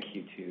we made in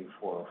Q2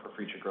 for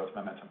future growth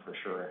momentum for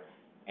sure,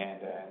 and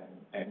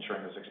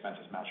ensuring those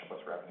expenses match up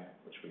with revenue,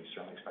 which we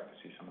certainly expect to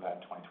see some of that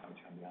in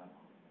 2022 and beyond.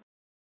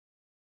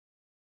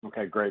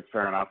 Okay, great.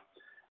 Fair enough.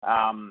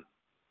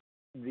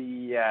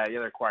 The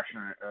other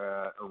question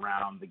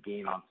around the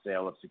gain on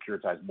sale of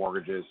securitized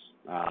mortgages,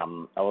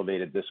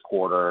 elevated this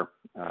quarter,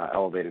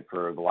 elevated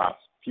for the last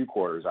few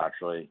quarters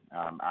actually,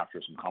 after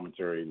some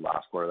commentary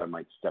last quarter that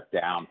might step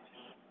down.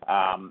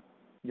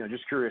 You know,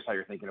 just curious how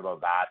you're thinking about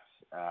that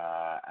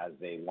as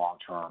a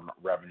long-term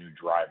revenue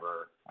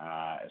driver,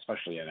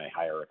 especially in a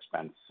higher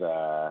expense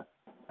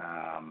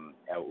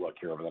outlook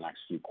here over the next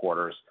few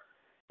quarters.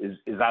 Is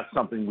that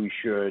something we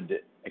should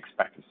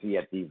expect to see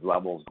at these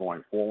levels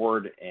going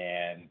forward,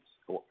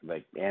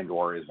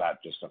 or is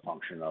that just a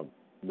function of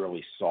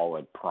really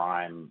solid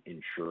prime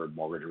insured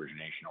mortgage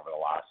origination over the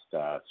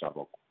last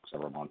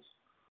several months?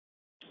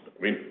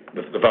 I mean,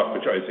 the vast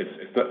majority,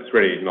 it's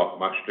really not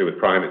much to do with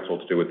prime. It's all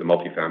to do with the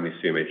multifamily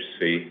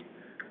CMHC.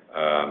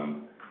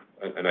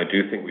 And I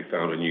do think we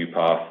found a new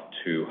path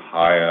to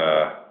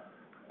higher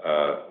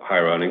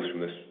earnings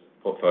from this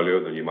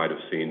portfolio than you might have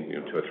seen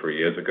 2 or 3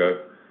 years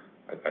ago.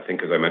 I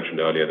think, as I mentioned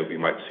earlier, that we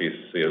might see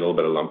a little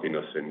bit of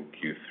lumpiness in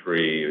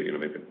Q3,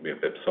 maybe a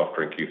bit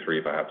softer in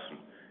Q3 perhaps,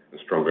 and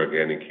stronger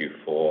again in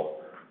Q4.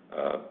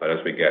 But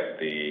as we get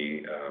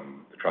the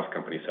trust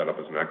company set up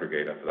as an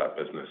aggregator for that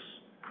business,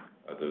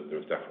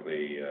 there's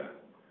definitely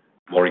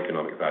more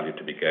economic value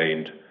to be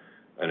gained.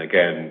 And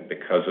again,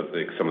 because of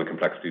some of the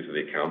complexities of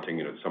the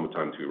accounting,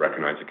 sometimes we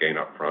recognize a gain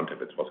up front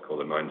if it's what's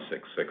called a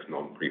 966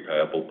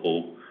 non-prepayable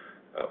pool,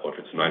 or if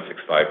it's a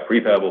 965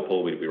 prepayable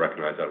pool, we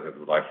recognize that over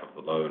the life of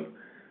the loan.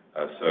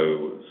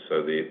 So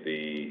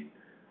the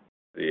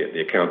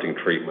the accounting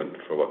treatment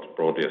for what's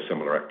broadly a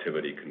similar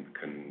activity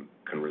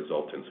can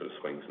result in sort of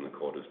swings in the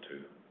quarters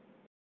too.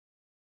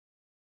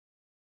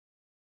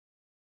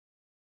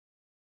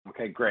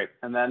 Okay, great.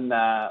 And then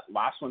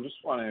last one, just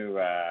want to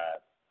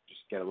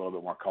just get a little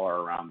bit more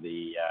color around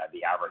the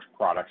average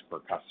products per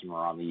customer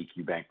on the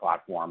EQ Bank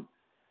platform,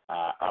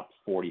 up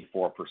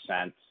 44%.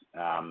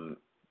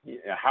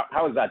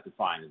 How is that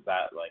defined? Is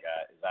that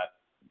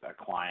a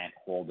client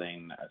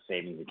holding a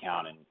savings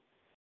account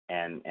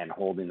and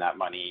holding that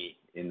money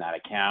in that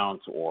account,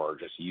 or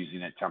just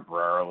using it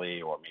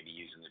temporarily, or maybe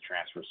using the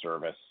transfer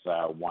service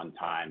one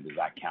time? Does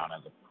that count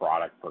as a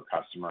product per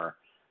customer?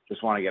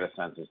 Just want to get a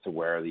sense as to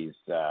where these,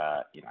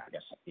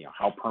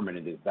 how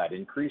permanent is that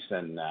increase,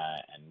 and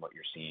what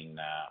you're seeing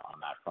on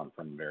that front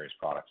from various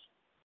products.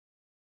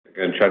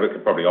 Again, Chadwick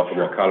could probably offer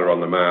more color on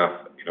the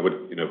math.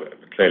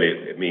 Clearly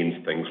it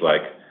means things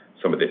like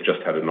somebody that just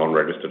had a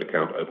non-registered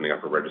account opening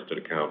up a registered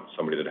account,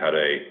 somebody that had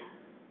a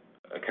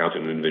account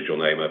in an individual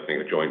name opening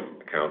a joint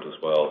account as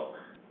well.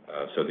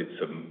 So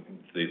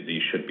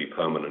these should be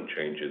permanent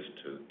changes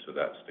to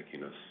that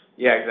stickiness.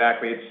 Yeah,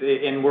 exactly.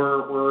 And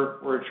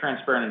we're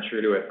transparent and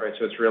true to it, right?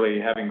 So it's really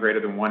having greater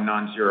than one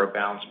non-zero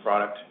balance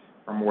product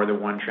or more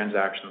than one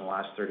transaction in the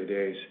last 30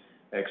 days,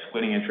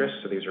 excluding interest.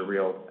 So these are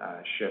real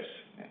shifts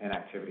in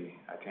activity,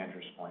 to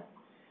Andrew's point.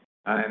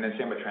 And then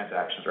same with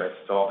transactions, right?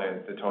 It's all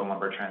the total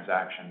number of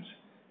transactions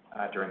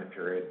during the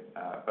period,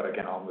 but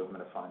again, all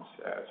movement of funds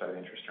outside of the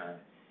interest earned.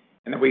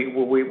 And then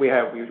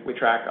we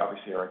track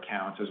obviously our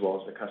accounts as well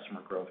as the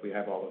customer growth. We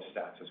have all those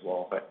stats as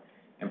well, but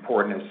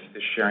important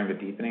is sharing the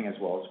deepening as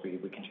well as we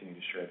continue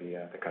to share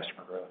the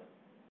customer growth.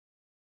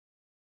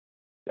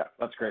 Yeah,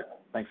 that's great.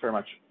 Thanks very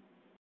much.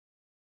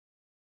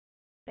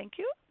 Thank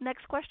you.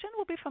 Next question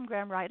will be from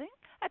Graham Ryding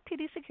at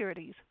TD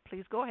Securities.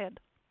 Please go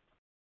ahead.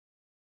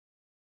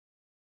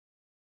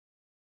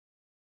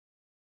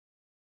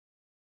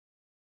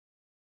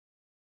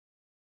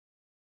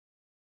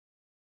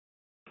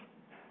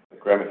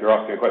 Graham, if you're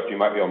asking a question, you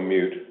might be on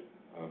mute.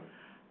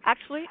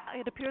 Actually,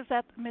 it appears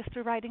that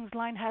Mr. Ryding's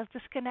line has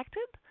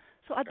disconnected.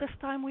 So at this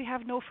time, we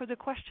have no further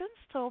questions.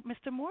 So,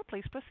 Mr. Moore,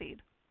 please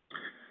proceed.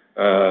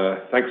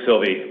 Thanks,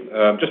 Sylvie.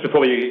 Just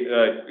before we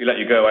let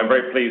you go, I'm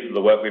very pleased with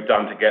the work we've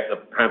done to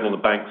handle the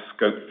bank's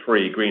Scope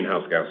 3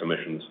 greenhouse gas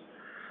emissions,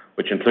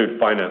 which include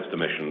financed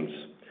emissions.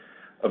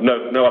 Of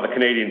note, no other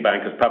Canadian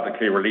bank has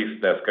publicly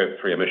released their Scope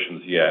 3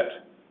 emissions yet,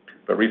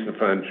 but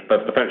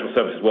the financial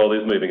services world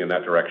is moving in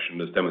that direction,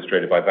 as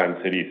demonstrated by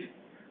Vancity's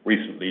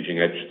recent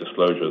leading-edge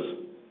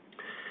disclosures.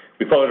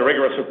 We followed a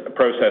rigorous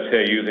process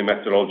here using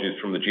methodologies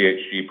from the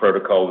GHG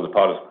protocol and the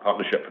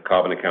Partnership for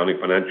Carbon Accounting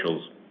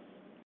Financials,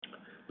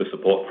 with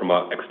support from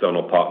our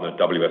external partner,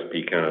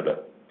 WSP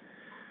Canada.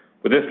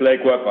 With this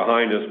legwork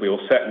behind us, we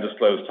will set and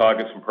disclose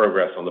targets and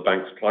progress on the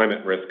bank's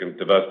climate risk and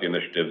diversity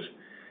initiatives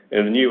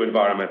in the new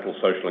Environmental,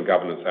 Social and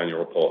Governance Annual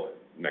Report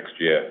next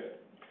year.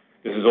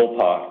 This is all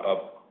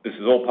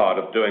part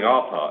of doing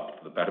our part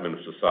for the betterment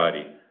of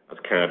society as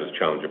Canada's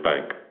challenger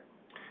bank.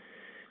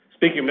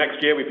 Speaking of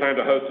next year, we plan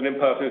to host an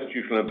in-person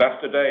institutional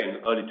investor day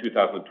in early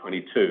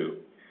 2022.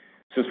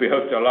 Since we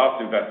hosted our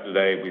last investor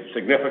day, we've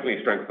significantly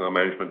strengthened our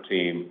management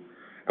team,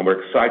 and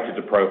we're excited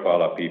to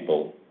profile our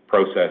people,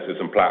 processes,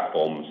 and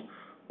platforms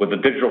with the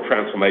digital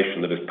transformation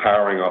that is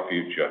powering our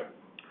future.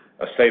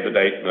 A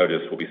save-the-date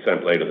notice will be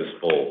sent later this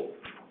fall.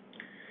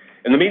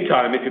 In the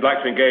meantime, if you'd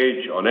like to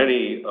engage on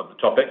any of the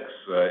topics,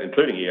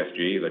 including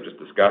ESG that I just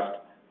discussed,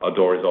 our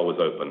door is always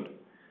open.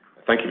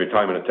 Thank you for your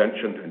time and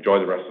attention. Enjoy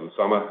the rest of the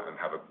summer and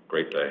have a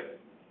great day.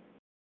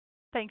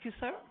 Thank you,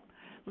 sir.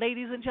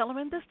 Ladies and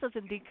gentlemen, this does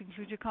indeed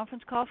conclude your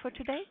conference call for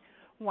today.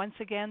 Once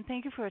again,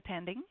 thank you for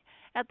attending.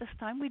 At this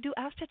time, we do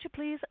ask that you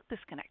please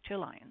disconnect your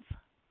lines.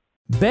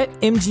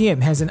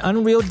 BetMGM has an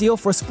unreal deal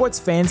for sports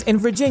fans in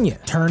Virginia.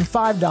 Turn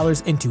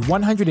 $5 into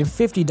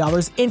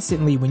 $150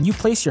 instantly when you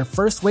place your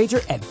first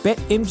wager at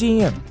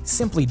BetMGM.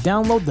 Simply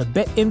download the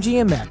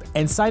BetMGM app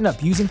and sign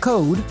up using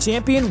code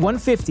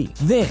Champion150.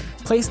 Then,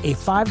 place a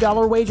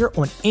 $5 wager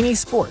on any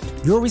sport.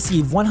 You'll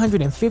receive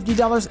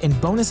 $150 in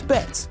bonus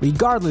bets,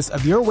 regardless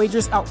of your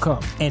wager's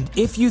outcome. And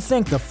if you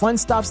think the fun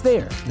stops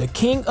there, the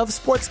King of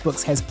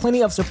Sportsbooks has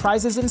plenty of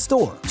surprises in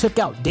store. Check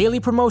out daily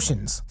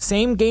promotions,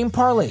 same-game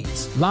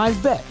parlays, live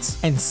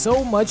bets, and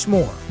so much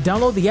more.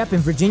 Download the app in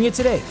Virginia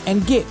today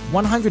and get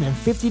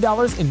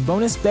 $150 in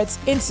bonus bets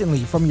instantly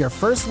from your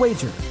first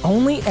wager.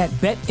 Only at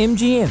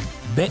BetMGM.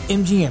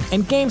 BetMGM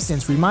and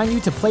GameSense remind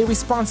you to play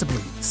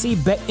responsibly. See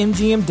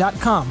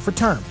BetMGM.com for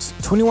terms.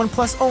 21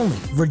 plus only.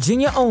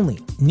 Virginia only.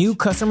 New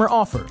customer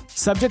offer.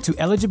 Subject to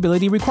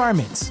eligibility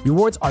requirements.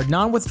 Rewards are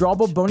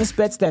non-withdrawable bonus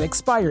bets that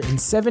expire in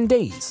 7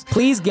 days.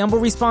 Please gamble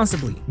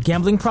responsibly.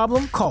 Gambling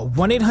problem? Call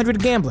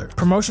 1-800-GAMBLER.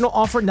 Promotional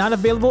offer not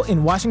available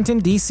in Washington,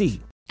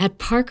 D.C. At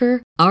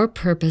Parker, our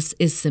purpose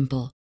is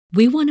simple.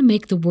 We want to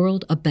make the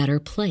world a better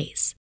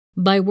place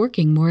by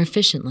working more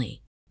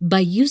efficiently, by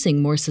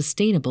using more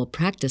sustainable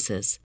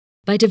practices,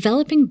 by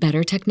developing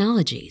better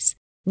technologies.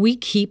 We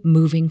keep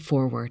moving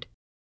forward.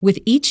 With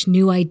each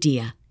new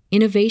idea,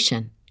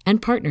 innovation,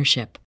 and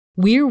partnership,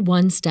 we're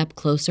one step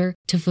closer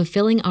to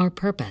fulfilling our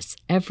purpose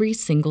every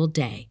single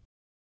day.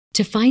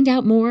 To find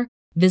out more,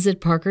 visit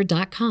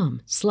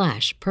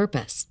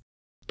parker.com/purpose.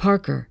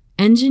 Parker,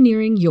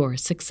 engineering your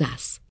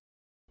success.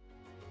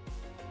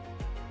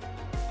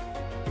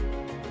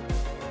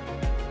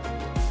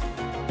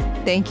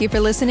 Thank you for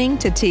listening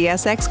to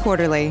TSX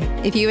Quarterly.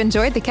 If you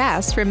enjoyed the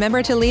cast,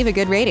 remember to leave a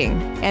good rating.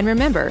 And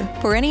remember,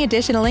 for any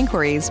additional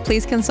inquiries,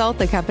 please consult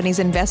the company's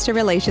investor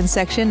relations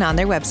section on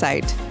their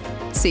website.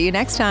 See you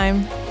next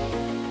time.